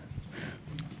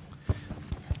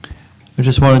 I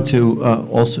just wanted to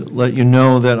also let you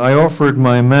know that I offered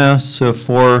my Mass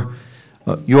for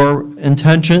your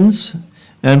intentions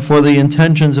and for the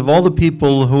intentions of all the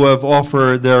people who have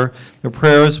offered their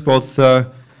prayers, both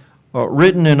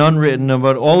written and unwritten,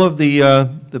 about all of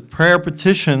the prayer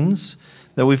petitions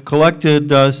that we've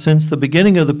collected since the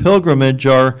beginning of the pilgrimage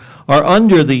are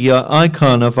under the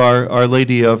icon of Our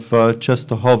Lady of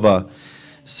Częstochowa.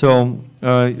 So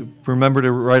remember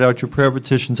to write out your prayer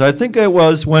petitions. I think it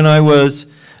was when I was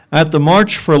at the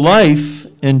March for Life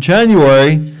in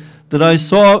January that I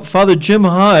saw Father Jim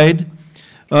Hyde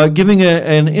giving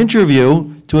an interview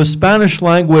to a Spanish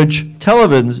language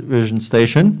television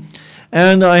station,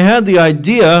 and I had the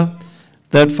idea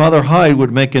that Father Hyde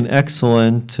would make an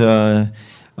excellent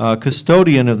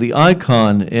custodian of the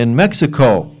icon in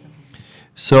Mexico.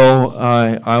 So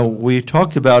we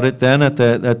talked about it then at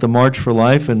the March for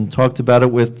Life, and talked about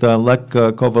it with Lech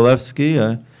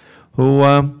Kowalewski, who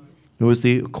was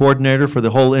the coordinator for the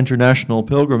whole international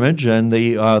pilgrimage and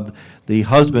the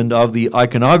husband of the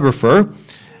iconographer.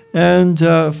 And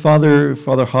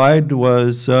Father Hyde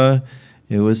was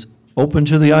open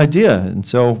to the idea, and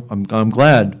so I'm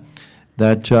glad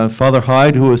that Father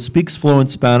Hyde, who speaks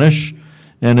fluent Spanish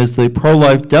and is the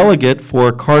pro-life delegate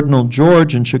for Cardinal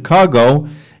George in Chicago,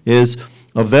 is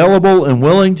available and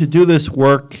willing to do this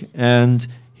work, and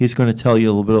he's going to tell you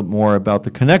a little bit more about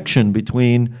the connection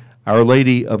between Our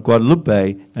Lady of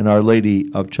Guadalupe and Our Lady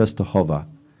of Częstochowa.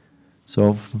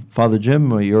 So, Father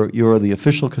Jim, you're the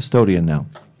official custodian now.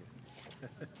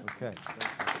 Okay.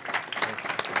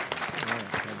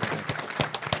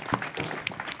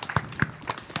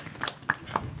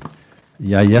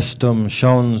 Ja jestem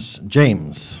Ksiądz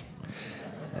James,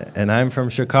 and I'm from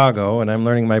Chicago, and I'm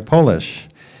learning my Polish.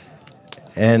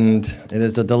 And it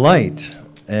is a delight.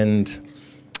 And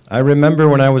I remember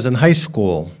when I was in high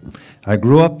school, I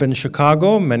grew up in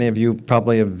Chicago. Many of you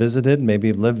probably have visited, maybe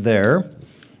have lived there.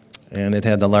 And it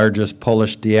had the largest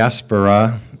Polish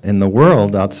diaspora in the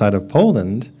world outside of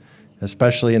Poland,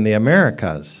 especially in the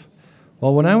Americas.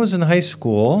 Well, when I was in high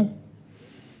school,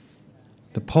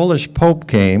 the Polish Pope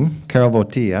came, Karol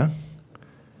Wojtyła,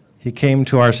 he came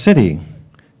to our city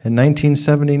in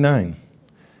 1979,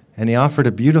 and he offered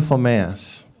a beautiful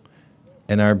mass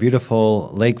in our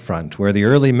beautiful lakefront, where the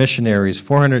early missionaries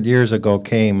 400 years ago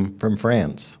came from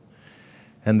France.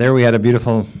 And there we had a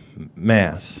beautiful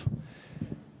mass.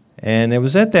 And it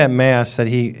was at that mass that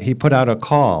he put out a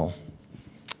call.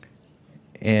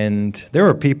 And there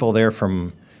were people there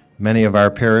from many of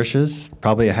our parishes,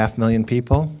 probably 500,000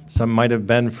 people. Some might have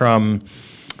been from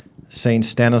St.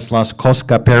 Stanislaus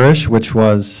Kostka Parish, which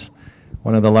was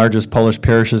one of the largest Polish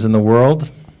parishes in the world,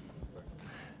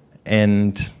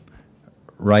 and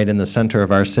right in the center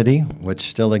of our city, which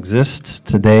still exists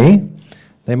today.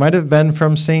 They might have been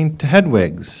from St.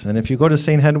 Hedwig's. And if you go to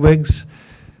St. Hedwig's,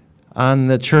 on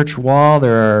the church wall,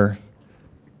 there are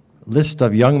lists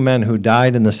of young men who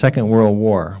died in the Second World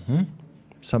War.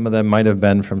 Some of them might have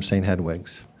been from St.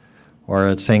 Hedwig's. Or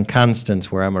at St.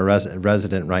 Constance, where I'm a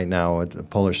resident right now at a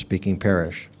Polish-speaking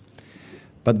parish.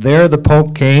 But there the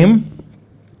Pope came,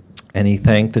 and he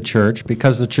thanked the church,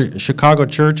 because the Chicago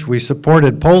church, we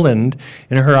supported Poland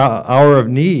in her hour of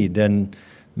need, and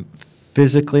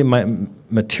physically,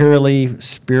 materially,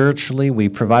 spiritually, we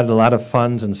provided a lot of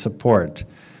funds and support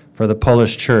for the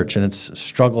Polish church and its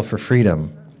struggle for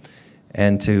freedom,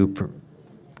 and to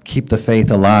keep the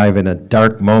faith alive in a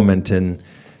dark moment in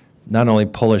not only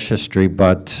Polish history,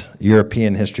 but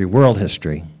European history, world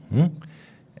history.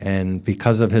 And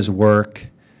because of his work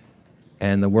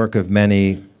and the work of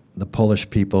many, the Polish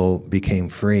people became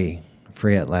free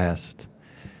at last.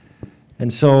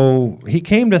 And so he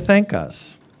came to thank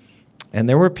us. And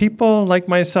there were people like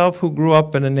myself who grew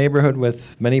up in a neighborhood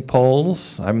with many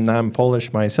Poles. I'm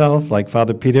non-Polish myself, like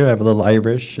Father Peter. I have a little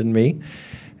Irish in me,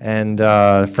 and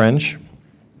French.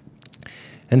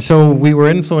 And so we were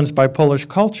influenced by Polish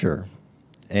culture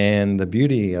and the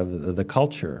beauty of the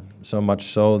culture, so much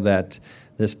so that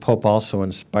this Pope also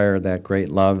inspired that great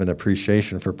love and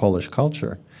appreciation for Polish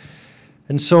culture.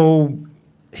 And so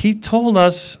he told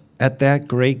us at that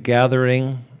great gathering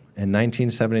in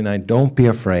 1979, don't be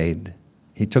afraid.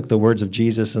 He took the words of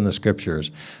Jesus in the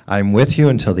scriptures, I'm with you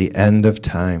until the end of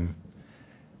time.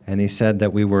 And he said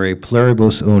that we were a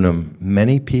pluribus unum,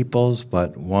 many peoples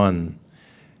but one,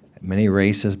 many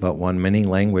races but one, many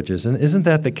languages. And isn't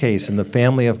that the case in the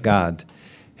family of God?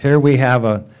 Here we have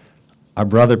a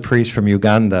brother priest from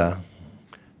Uganda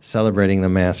celebrating the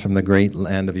Mass from the great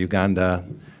land of Uganda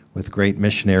with great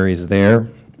missionaries there.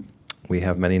 We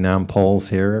have many non-Poles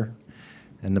here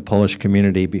and the Polish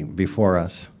community before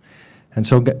us. And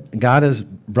so God has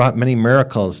brought many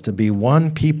miracles to be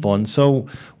one people. And so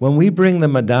when we bring the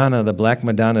Madonna, the Black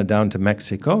Madonna, down to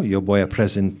Mexico, yo voy a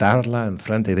presentarla en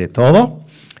frente de todo.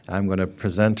 I'm going to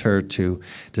present her to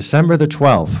December the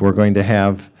 12th. We're going to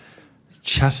have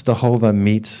Częstochowa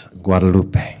meets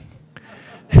Guadalupe.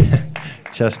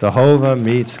 Częstochowa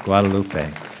meets Guadalupe.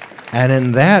 And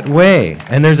in that way,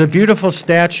 and there's a beautiful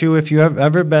statue, if you have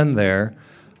ever been there,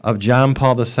 of John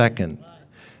Paul II.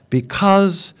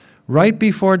 Because right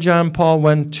before John Paul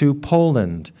went to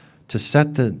Poland to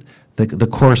set the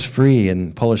course free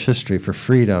in Polish history for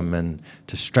freedom and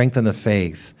to strengthen the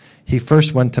faith, he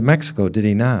first went to Mexico, did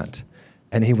he not?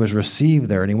 And he was received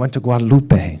there, and he went to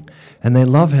Guadalupe, and they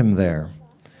love him there.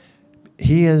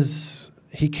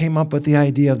 He came up with the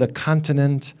idea of the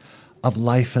continent of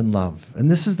life and love. And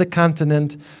this is the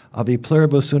continent of a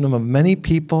pluribus unum, of many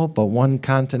people, but one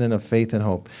continent of faith and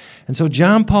hope. And so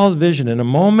John Paul's vision, in a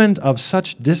moment of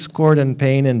such discord and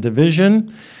pain and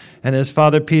division, and as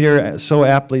Father Peter so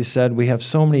aptly said, we have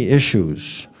so many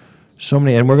issues, so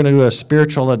many, and we're going to do a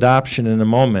spiritual adoption in a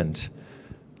moment.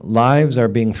 Lives are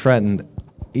being threatened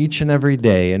each and every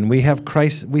day, and we have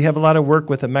a lot of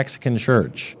work with the Mexican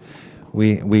church.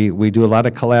 We do a lot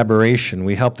of collaboration.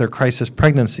 We help their crisis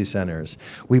pregnancy centers.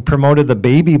 We promoted the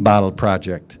Baby Bottle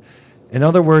Project. In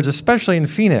other words, especially in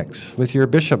Phoenix with your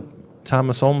Bishop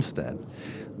Thomas Olmsted,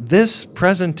 this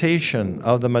presentation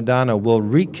of the Madonna will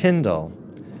rekindle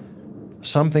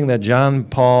something that John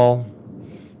Paul,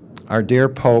 our dear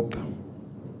Pope,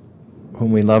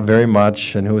 whom we love very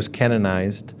much and who was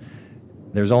canonized,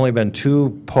 there's only been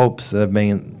 2 popes that have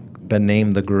been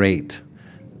named the Great,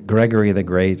 Gregory the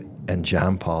Great and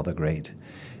John Paul the Great.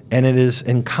 And it is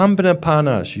incumbent upon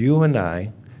us, you and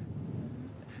I,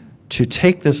 to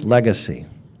take this legacy.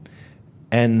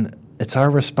 And it's our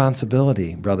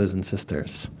responsibility, brothers and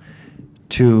sisters,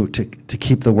 to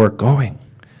keep the work going.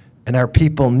 And our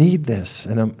people need this.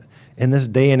 And in this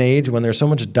day and age when there's so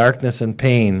much darkness and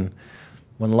pain,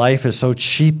 when life is so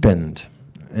cheapened,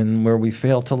 and where we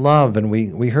fail to love and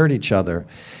we hurt each other,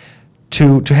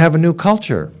 to have a new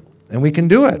culture. And we can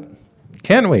do it.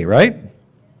 Can we, right?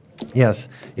 Yes.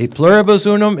 E pluribus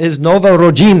unum is nova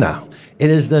regina. It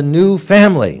is the new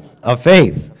family of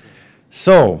faith.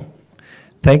 So,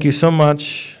 thank you so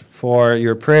much for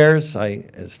your prayers.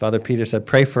 As Father Peter said,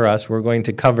 pray for us. We're going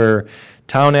to cover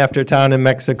town after town in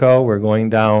Mexico. We're going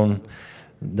down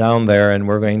there, and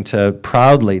we're going to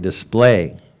proudly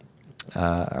display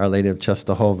Our Lady of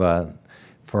Częstochowa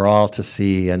for all to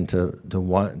see and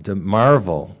to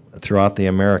marvel throughout the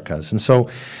Americas. And so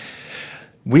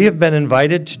we have been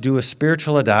invited to do a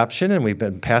spiritual adoption, and we've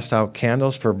been passed out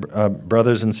candles for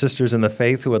brothers and sisters in the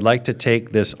faith who would like to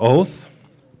take this oath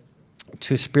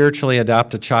to spiritually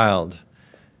adopt a child.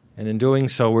 And in doing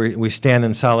so, we stand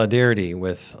in solidarity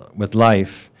with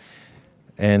life.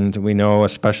 And we know,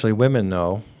 especially women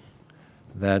know,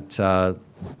 that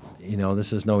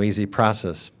this is no easy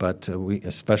process, but we,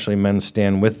 especially men,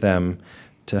 stand with them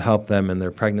to help them in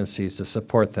their pregnancies, to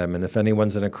support them. And if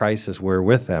anyone's in a crisis, we're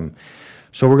with them.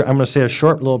 So I'm going to say a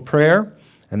short little prayer,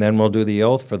 and then we'll do the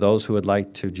oath for those who would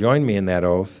like to join me in that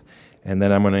oath. And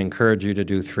then I'm going to encourage you to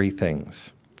do 3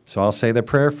 things. So I'll say the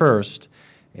prayer first,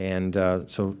 and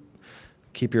so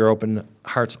keep your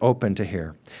hearts open to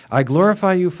hear. I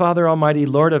glorify you, Father Almighty,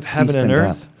 Lord of heaven and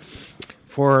earth.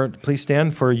 Please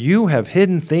stand. For you have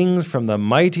hidden things from the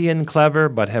mighty and clever,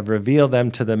 but have revealed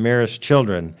them to the merest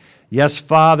children. Yes,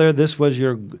 Father, this was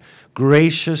your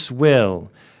gracious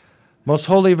will. Most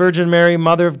Holy Virgin Mary,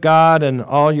 Mother of God, and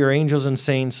all your angels and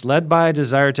saints, led by a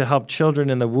desire to help children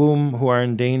in the womb who are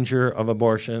in danger of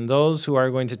abortion. Those who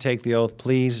are going to take the oath,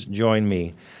 please join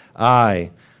me. I,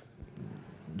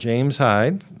 James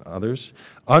Hyde, others,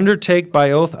 undertake by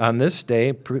oath on this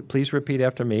day, please repeat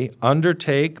after me,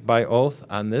 undertake by oath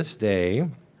on this day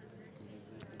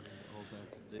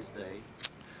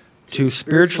to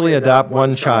spiritually adopt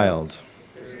one child,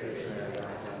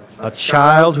 a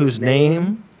child whose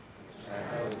name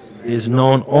is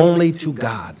known only to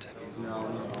God.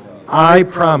 I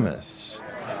promise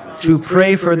to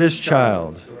pray for this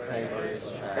child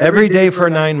every day for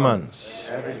 9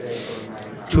 months,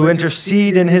 to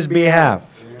intercede in his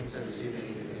behalf,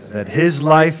 that his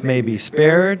life may be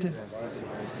spared,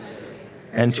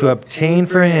 and to obtain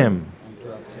for him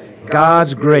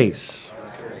God's grace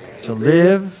to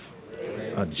live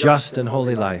a just and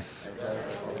holy life.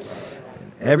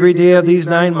 Every day of these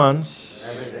 9 months,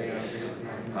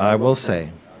 I will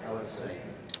say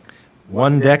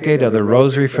 1 decade of the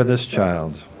rosary for this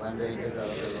child.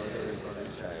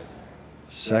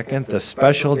 Second, the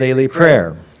special daily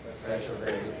prayer.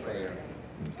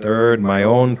 Third, my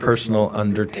own personal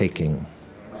undertaking.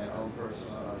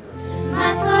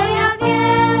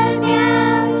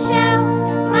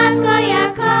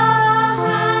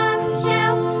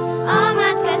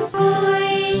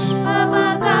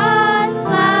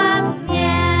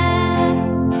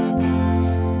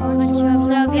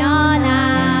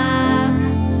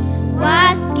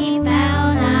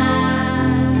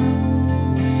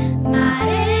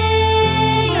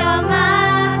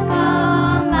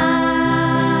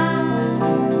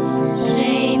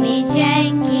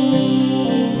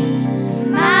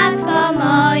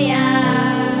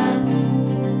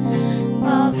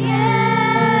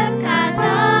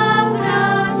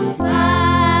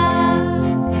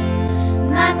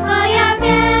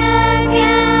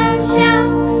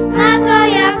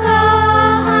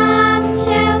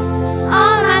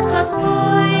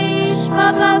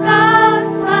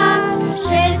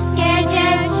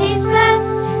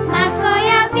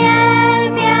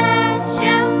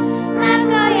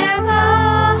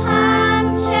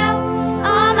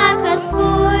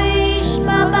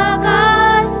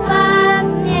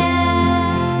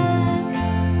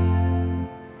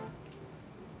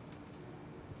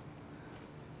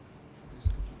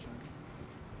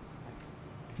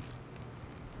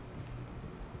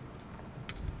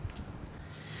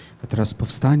 Teraz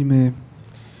powstańmy,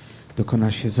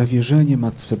 dokona się zawierzenie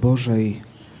Matce Bożej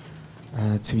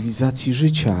cywilizacji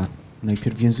życia,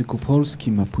 najpierw w języku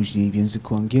polskim, a później w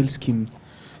języku angielskim.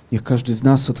 Niech każdy z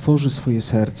nas otworzy swoje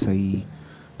serce i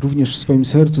również w swoim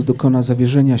sercu dokona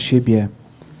zawierzenia siebie,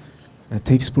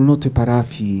 tej wspólnoty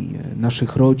parafii,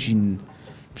 naszych rodzin,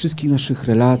 wszystkich naszych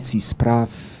relacji, spraw,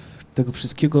 tego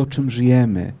wszystkiego, o czym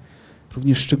żyjemy.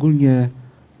 Również szczególnie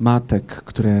matek,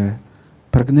 które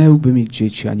pragnęłyby mieć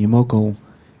dzieci, a nie mogą,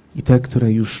 i te,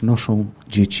 które już noszą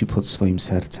dzieci pod swoim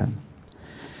sercem.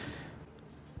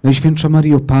 Najświętsza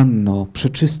Mario Panno,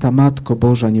 przeczysta Matko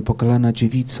Boża, niepokalana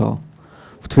Dziewico,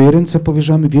 w Twoje ręce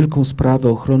powierzamy wielką sprawę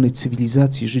ochrony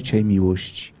cywilizacji, życia i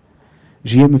miłości.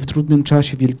 Żyjemy w trudnym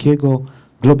czasie wielkiego,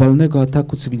 globalnego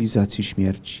ataku cywilizacji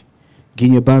śmierci.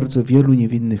 Ginie bardzo wielu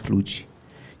niewinnych ludzi.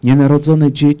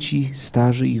 Nienarodzone dzieci,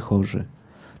 starzy i chorzy.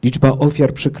 Liczba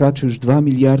ofiar przekracza już 2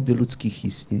 miliardy ludzkich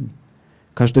istnień.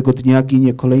 Każdego dnia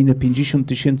ginie kolejne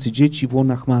 50 000 dzieci w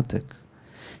łonach matek.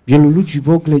 Wielu ludzi w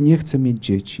ogóle nie chce mieć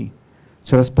dzieci.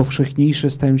 Coraz powszechniejsze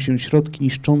stają się środki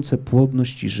niszczące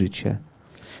płodność i życie.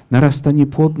 Narasta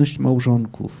niepłodność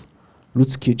małżonków.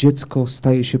 Ludzkie dziecko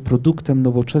staje się produktem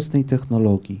nowoczesnej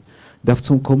technologii,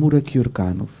 dawcą komórek i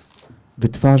organów.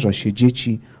 Wytwarza się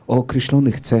dzieci o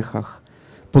określonych cechach,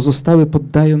 pozostałe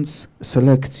poddając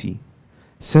selekcji.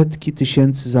 Setki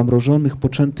tysięcy zamrożonych,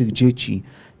 poczętych dzieci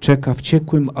czeka w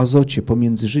ciekłym azocie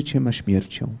pomiędzy życiem a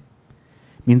śmiercią.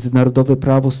 Międzynarodowe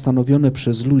prawo stanowione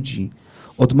przez ludzi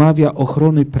odmawia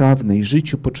ochrony prawnej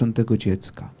życiu poczętego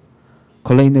dziecka.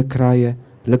 Kolejne kraje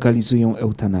legalizują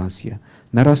eutanazję.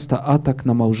 Narasta atak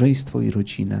na małżeństwo i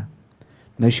rodzinę.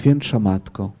 Najświętsza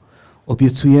Matko,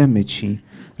 obiecujemy Ci,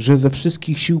 że ze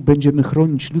wszystkich sił będziemy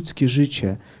chronić ludzkie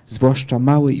życie, zwłaszcza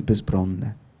małe i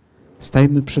bezbronne.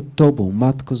 Stajemy przed Tobą,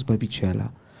 Matko Zbawiciela,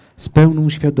 z pełną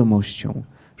świadomością,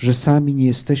 że sami nie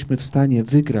jesteśmy w stanie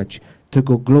wygrać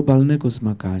tego globalnego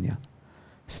zmagania.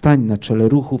 Stań na czele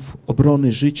ruchów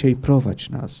obrony życia i prowadź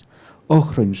nas.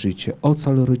 Ochroń życie,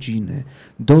 ocal rodziny,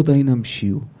 dodaj nam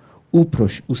sił.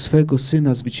 Uproś u swego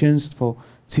Syna zwycięstwo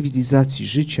cywilizacji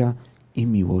życia i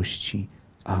miłości.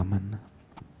 Amen.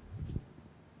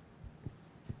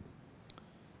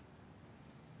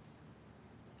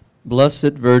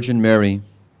 Blessed Virgin Mary,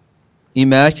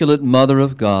 Immaculate Mother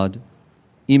of God,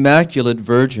 Immaculate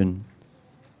Virgin,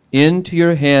 into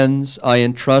your hands I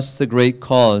entrust the great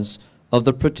cause of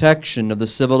the protection of the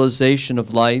civilization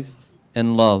of life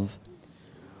and love.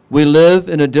 We live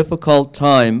in a difficult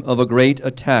time of a great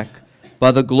attack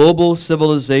by the global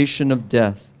civilization of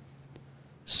death.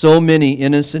 So many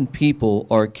innocent people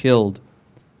are killed,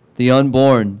 the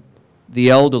unborn, the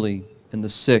elderly, and the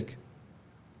sick.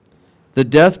 The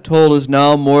death toll is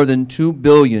now more than 2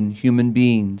 billion human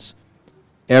beings.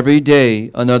 Every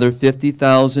day, another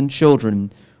 50,000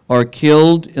 children are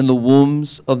killed in the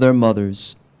wombs of their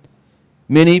mothers.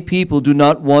 Many people do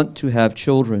not want to have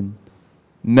children.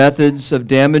 Methods of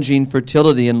damaging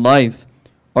fertility and life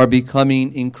are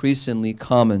becoming increasingly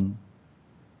common.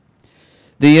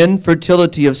 The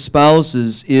infertility of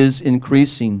spouses is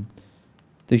increasing.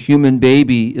 The human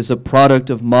baby is a product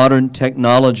of modern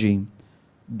technology,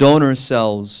 donor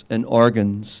cells and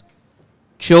organs.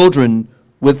 Children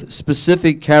with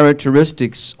specific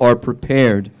characteristics are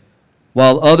prepared,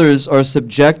 while others are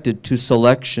subjected to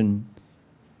selection.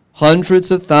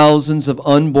 Hundreds of thousands of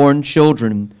unborn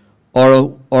children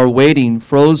are waiting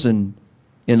frozen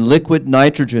in liquid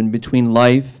nitrogen between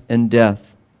life and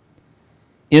death.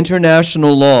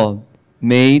 International law,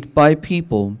 made by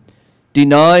people,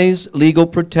 denies legal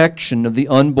protection of the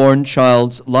unborn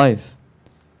child's life.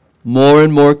 More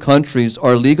and more countries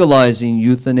are legalizing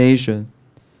euthanasia.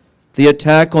 The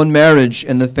attack on marriage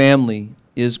and the family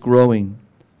is growing.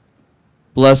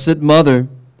 Blessed Mother,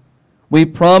 we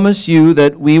promise you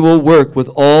that we will work with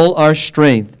all our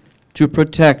strength to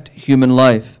protect human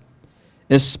life,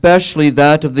 especially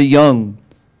that of the young,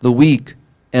 the weak,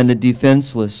 and the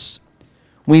defenseless.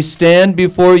 We stand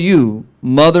before you,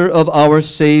 Mother of our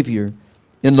Savior,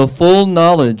 in the full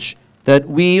knowledge that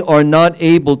we are not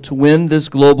able to win this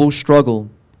global struggle.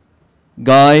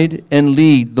 Guide and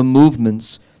lead the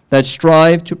movements that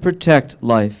strive to protect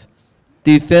life,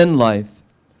 defend life,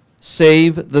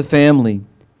 save the family.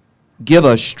 Give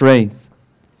us strength.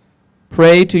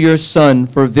 Pray to your Son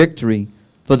for victory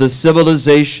for the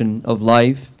civilization of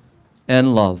life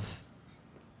and love.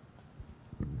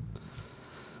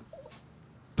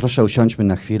 Proszę usiądźmy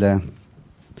na chwilę.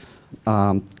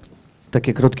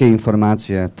 Takie krótkie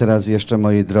informacje. Teraz jeszcze,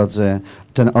 moi drodzy,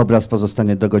 ten obraz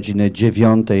pozostanie do godziny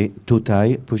 9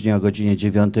 tutaj. Później o godzinie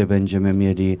 9 będziemy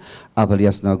mieli apel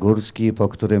jasnogórski, po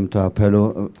którym to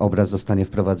apelu obraz zostanie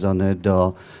wprowadzony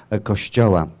do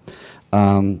kościoła.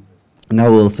 Now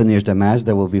we'll finish the Mass.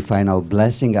 There will be final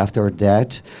blessing. After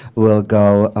that, we'll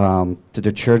go to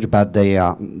the church, but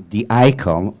the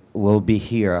icon will be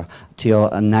here till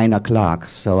 9 o'clock.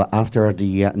 So after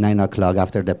the 9 o'clock,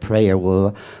 after the prayer,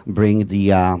 we'll bring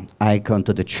the icon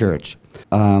to the church.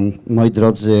 Moi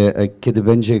drodzy, kiedy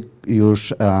będzie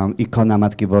już ikona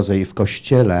Matki Bożej w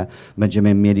kościele,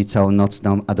 będziemy mieli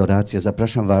całonocną adorację.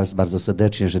 Zapraszam Was bardzo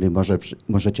serdecznie, jeżeli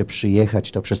możecie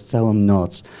przyjechać, to przez całą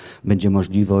noc będzie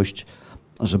możliwość,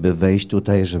 żeby wejść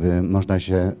tutaj, żeby można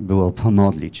się było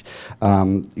pomodlić.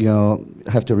 You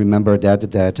have to remember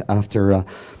that after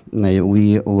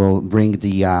we will bring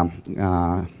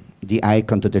the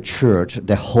icon to the church,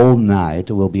 the whole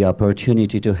night will be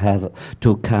opportunity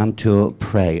to come to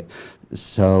pray.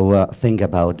 So think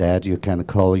about that. You can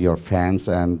call your friends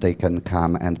and they can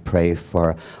come and pray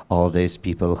for all these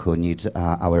people who need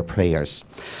our prayers.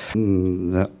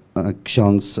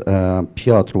 ksiądz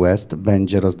Piotr West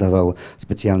będzie rozdawał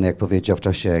specjalnie, jak powiedział w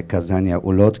czasie kazania,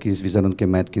 ulotki z wizerunkiem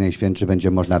Matki Najświętszej.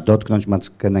 Będzie można dotknąć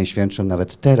Matkę Najświętszą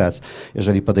nawet teraz.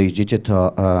 Jeżeli podejdziecie,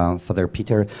 to Father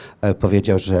Peter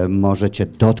powiedział, że możecie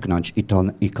dotknąć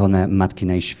ikonę Matki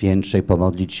Najświętszej,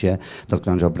 pomodlić się,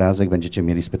 dotknąć obrazek, będziecie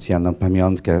mieli specjalną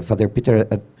pamiątkę. Father Peter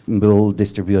will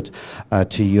distribute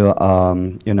to you,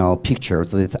 pictures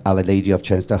with Our Lady of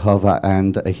Częstochowa,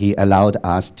 and he allowed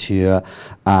us to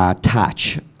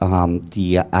touch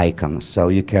the icon. So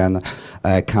you can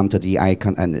come to the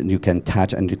icon and you can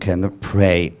touch and you can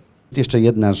pray. Jest jeszcze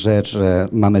jedna rzecz, że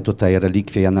mamy tutaj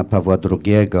relikwie Jana Pawła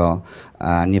II.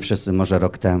 Nie wszyscy może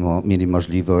rok temu mieli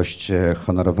możliwość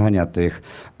honorowania tych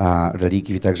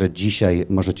relikwii, także dzisiaj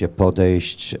możecie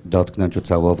podejść, dotknąć,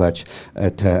 ucałować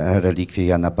te relikwie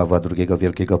Jana Pawła II,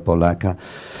 wielkiego Polaka,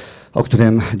 o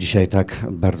którym dzisiaj tak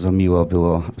bardzo miło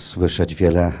było słyszeć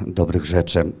wiele dobrych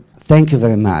rzeczy. Thank you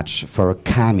very much for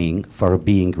coming, for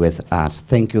being with us.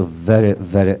 Thank you very,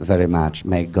 very, very much.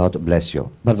 May God bless you.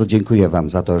 Bardzo dziękuję wam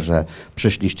za to, że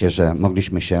przyszliście, że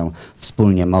mogliśmy się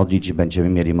wspólnie modlić i będziemy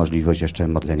mieli możliwość jeszcze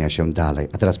modlenia się dalej.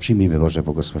 A teraz przyjmijmy Boże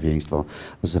błogosławieństwo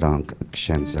z rąk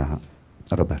księdza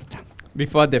Roberta.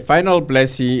 Before the final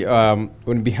blessing,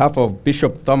 on behalf of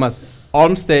Bishop Thomas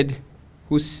Olmsted,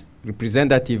 whose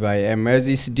representative I am as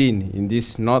his dean in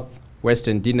this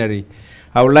Northwestern Deanery,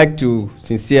 I would like to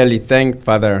sincerely thank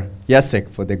Father Jacek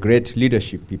for the great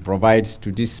leadership he provides to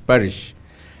this parish.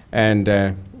 And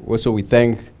also we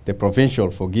thank the provincial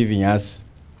for giving us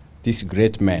this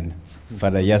great man,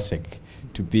 Father Jacek,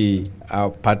 to be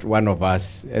one of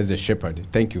us as a shepherd.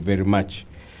 Thank you very much.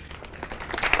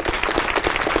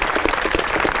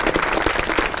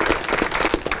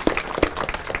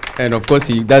 And of course,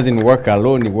 he doesn't work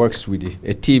alone. He works with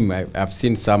a team. I've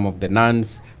seen some of the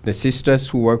nuns, the sisters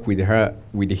who work with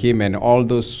him, and all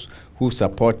those who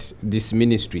support this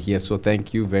ministry here. So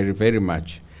thank you very, very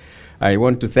much. I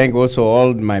want to thank also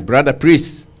all my brother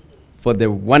priests for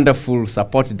the wonderful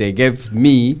support they gave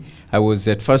me. I was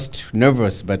at first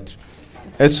nervous, but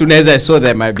as soon as I saw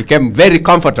them, I became very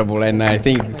comfortable, and I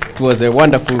think it was a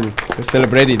wonderful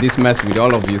celebrating this Mass with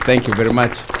all of you. Thank you very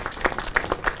much.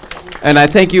 And I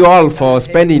thank you all for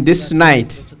spending this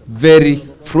night very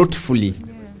fruitfully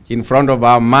in front of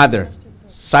our mother,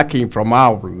 sucking from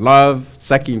our love,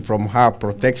 sucking from her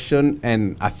protection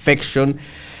and affection,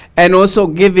 and also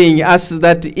giving us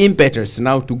that impetus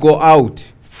now to go out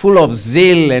full of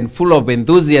zeal and full of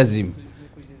enthusiasm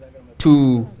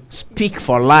to speak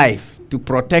for life, to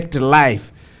protect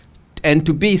life, and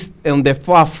to be on the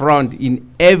forefront in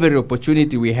every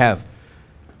opportunity we have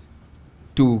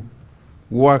to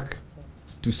work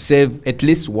to save at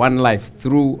least one life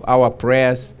through our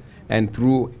prayers and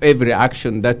through every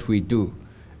action that we do.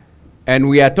 And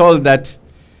we are told that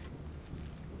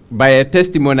by a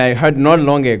testimony I heard not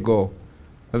long ago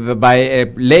by a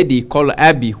lady called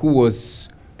Abby, who was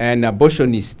an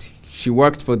abortionist. She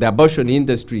worked for the abortion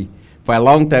industry for a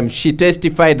long time. She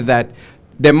testified that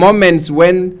the moments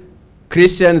when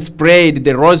Christians prayed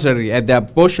the rosary at the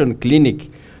abortion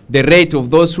clinic, the rate of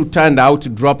those who turned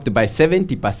out dropped by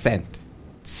 70%.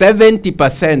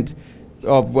 70%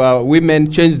 of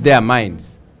women changed their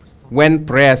minds when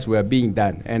prayers were being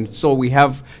done. And so we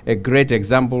have a great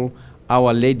example,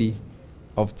 Our Lady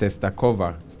of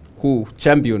Częstochowa, who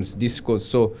champions this cause.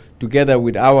 So together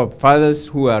with our fathers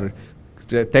who are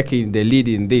taking the lead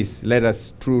in this, let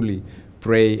us truly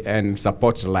pray and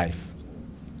support life.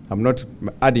 I'm not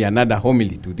adding another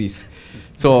homily to this.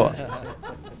 So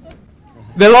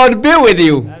the Lord be with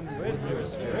you.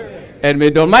 And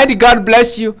may the Almighty God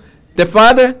bless you, the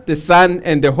Father, the Son,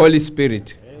 and the Holy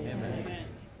Spirit. Amen.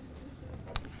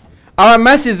 Our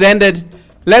Mass is ended.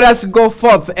 Let us go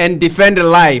forth and defend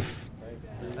life.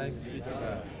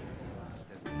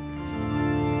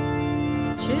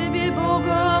 Ciebie,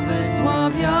 Boga,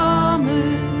 wysławiamy,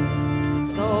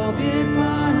 Tobie,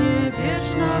 Panie,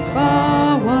 wieczna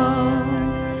chwała.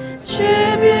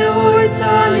 Ciebie,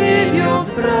 Ojca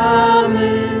niebios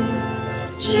bramy,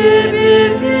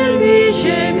 Ciebie wielbi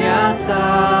ziemia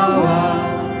cała,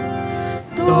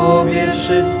 Tobie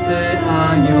wszyscy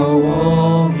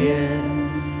aniołowie,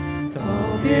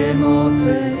 Tobie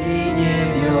moce i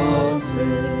niebiosy,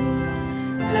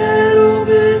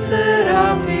 cheruby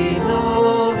serafinowie,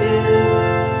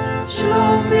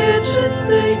 ślą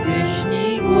wieczystej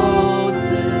pieśni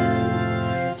głosy.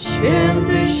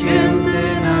 Święty,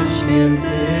 święty nad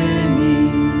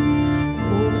świętymi,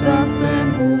 Bóg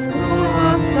zastępów, Król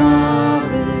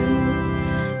łaskawy,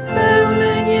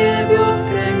 pełne niebios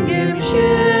kręgiem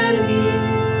ziemi,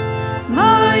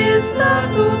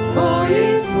 majestatu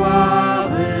Twojej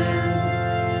sławy.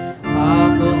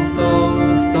 Apostol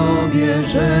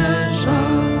Mojżesza,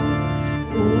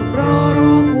 chór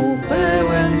proroków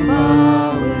pełen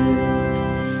chwały.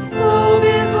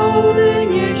 Tobie hołdy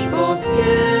nieść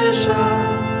pospiesza,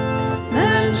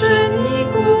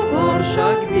 męczenników w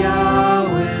orszak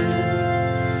biały.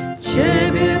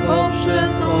 Ciebie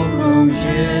poprzez okrąg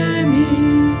ziemi,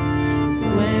 z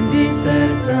głębi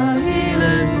serca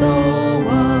ile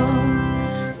zdoła,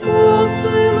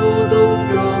 głosy ludów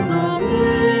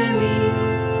zgrodzonymi,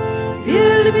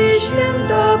 wielbi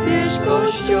święta pieśń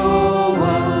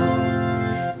Kościoła,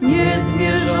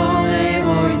 niezmierzonej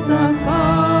Ojca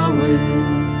chwały,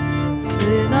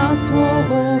 Syna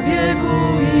słowo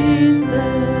wiekuiste,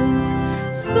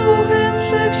 z Duchem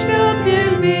wszechświat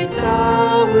wielbi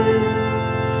cały,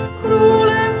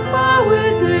 Królem chwały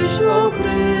Tyś, o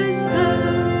Chryste,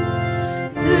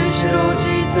 Tyś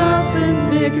rodzica, Syn z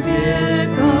wiek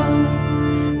wieka,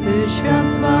 by świat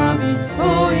zbawić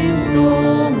swoim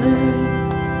zgonem.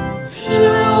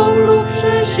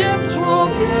 Przeoblubszy się w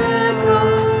człowieka,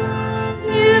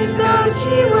 nie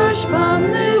wzgardziłeś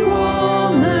Panny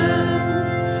łonem,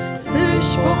 Tyś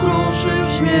pokruszył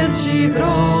śmierci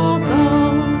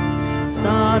wrota,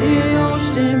 starej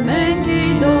oście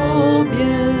męki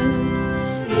dobie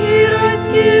i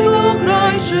rajskiego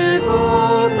kraj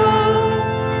żywota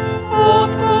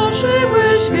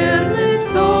otworzyłeś wierny w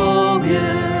sobie.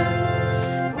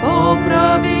 Po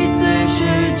prawicy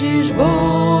siedzisz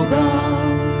Boga,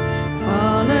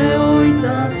 chwale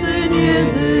Ojca, Syn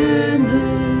jedyny.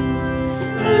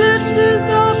 Lecz gdy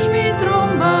zabrzmi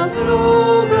trąba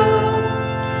sroga,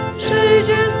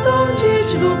 przyjdzie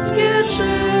sądzić ludzkie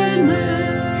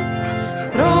czyny.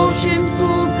 Prosim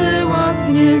słudzy łask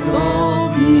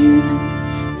niezgodni,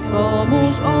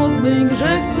 wspomóż odmyj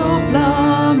grzech, co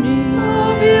plami.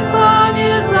 Tobie,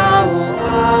 Panie,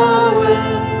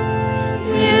 zaufałem,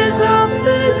 nie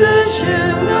zawstydzę się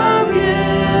na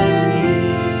wieki.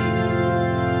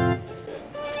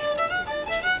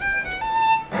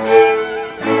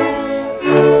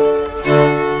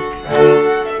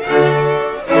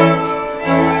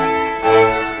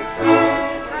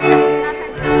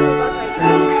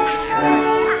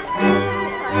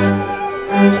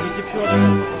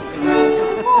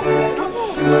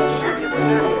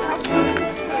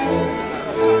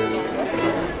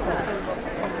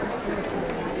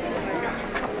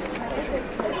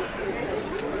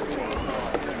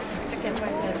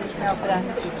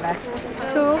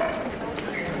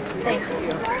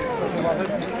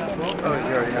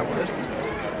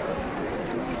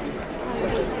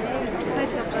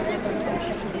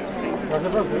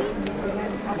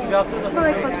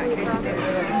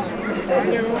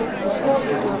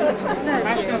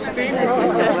 Masz ten sklep?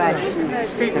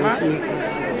 Sklep masz?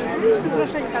 Jeszcze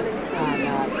troszeczkę, ale...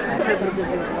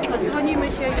 Dzwonimy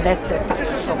się i... Lecę. Przyszło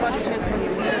się, dzwonimy.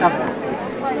 Dobra.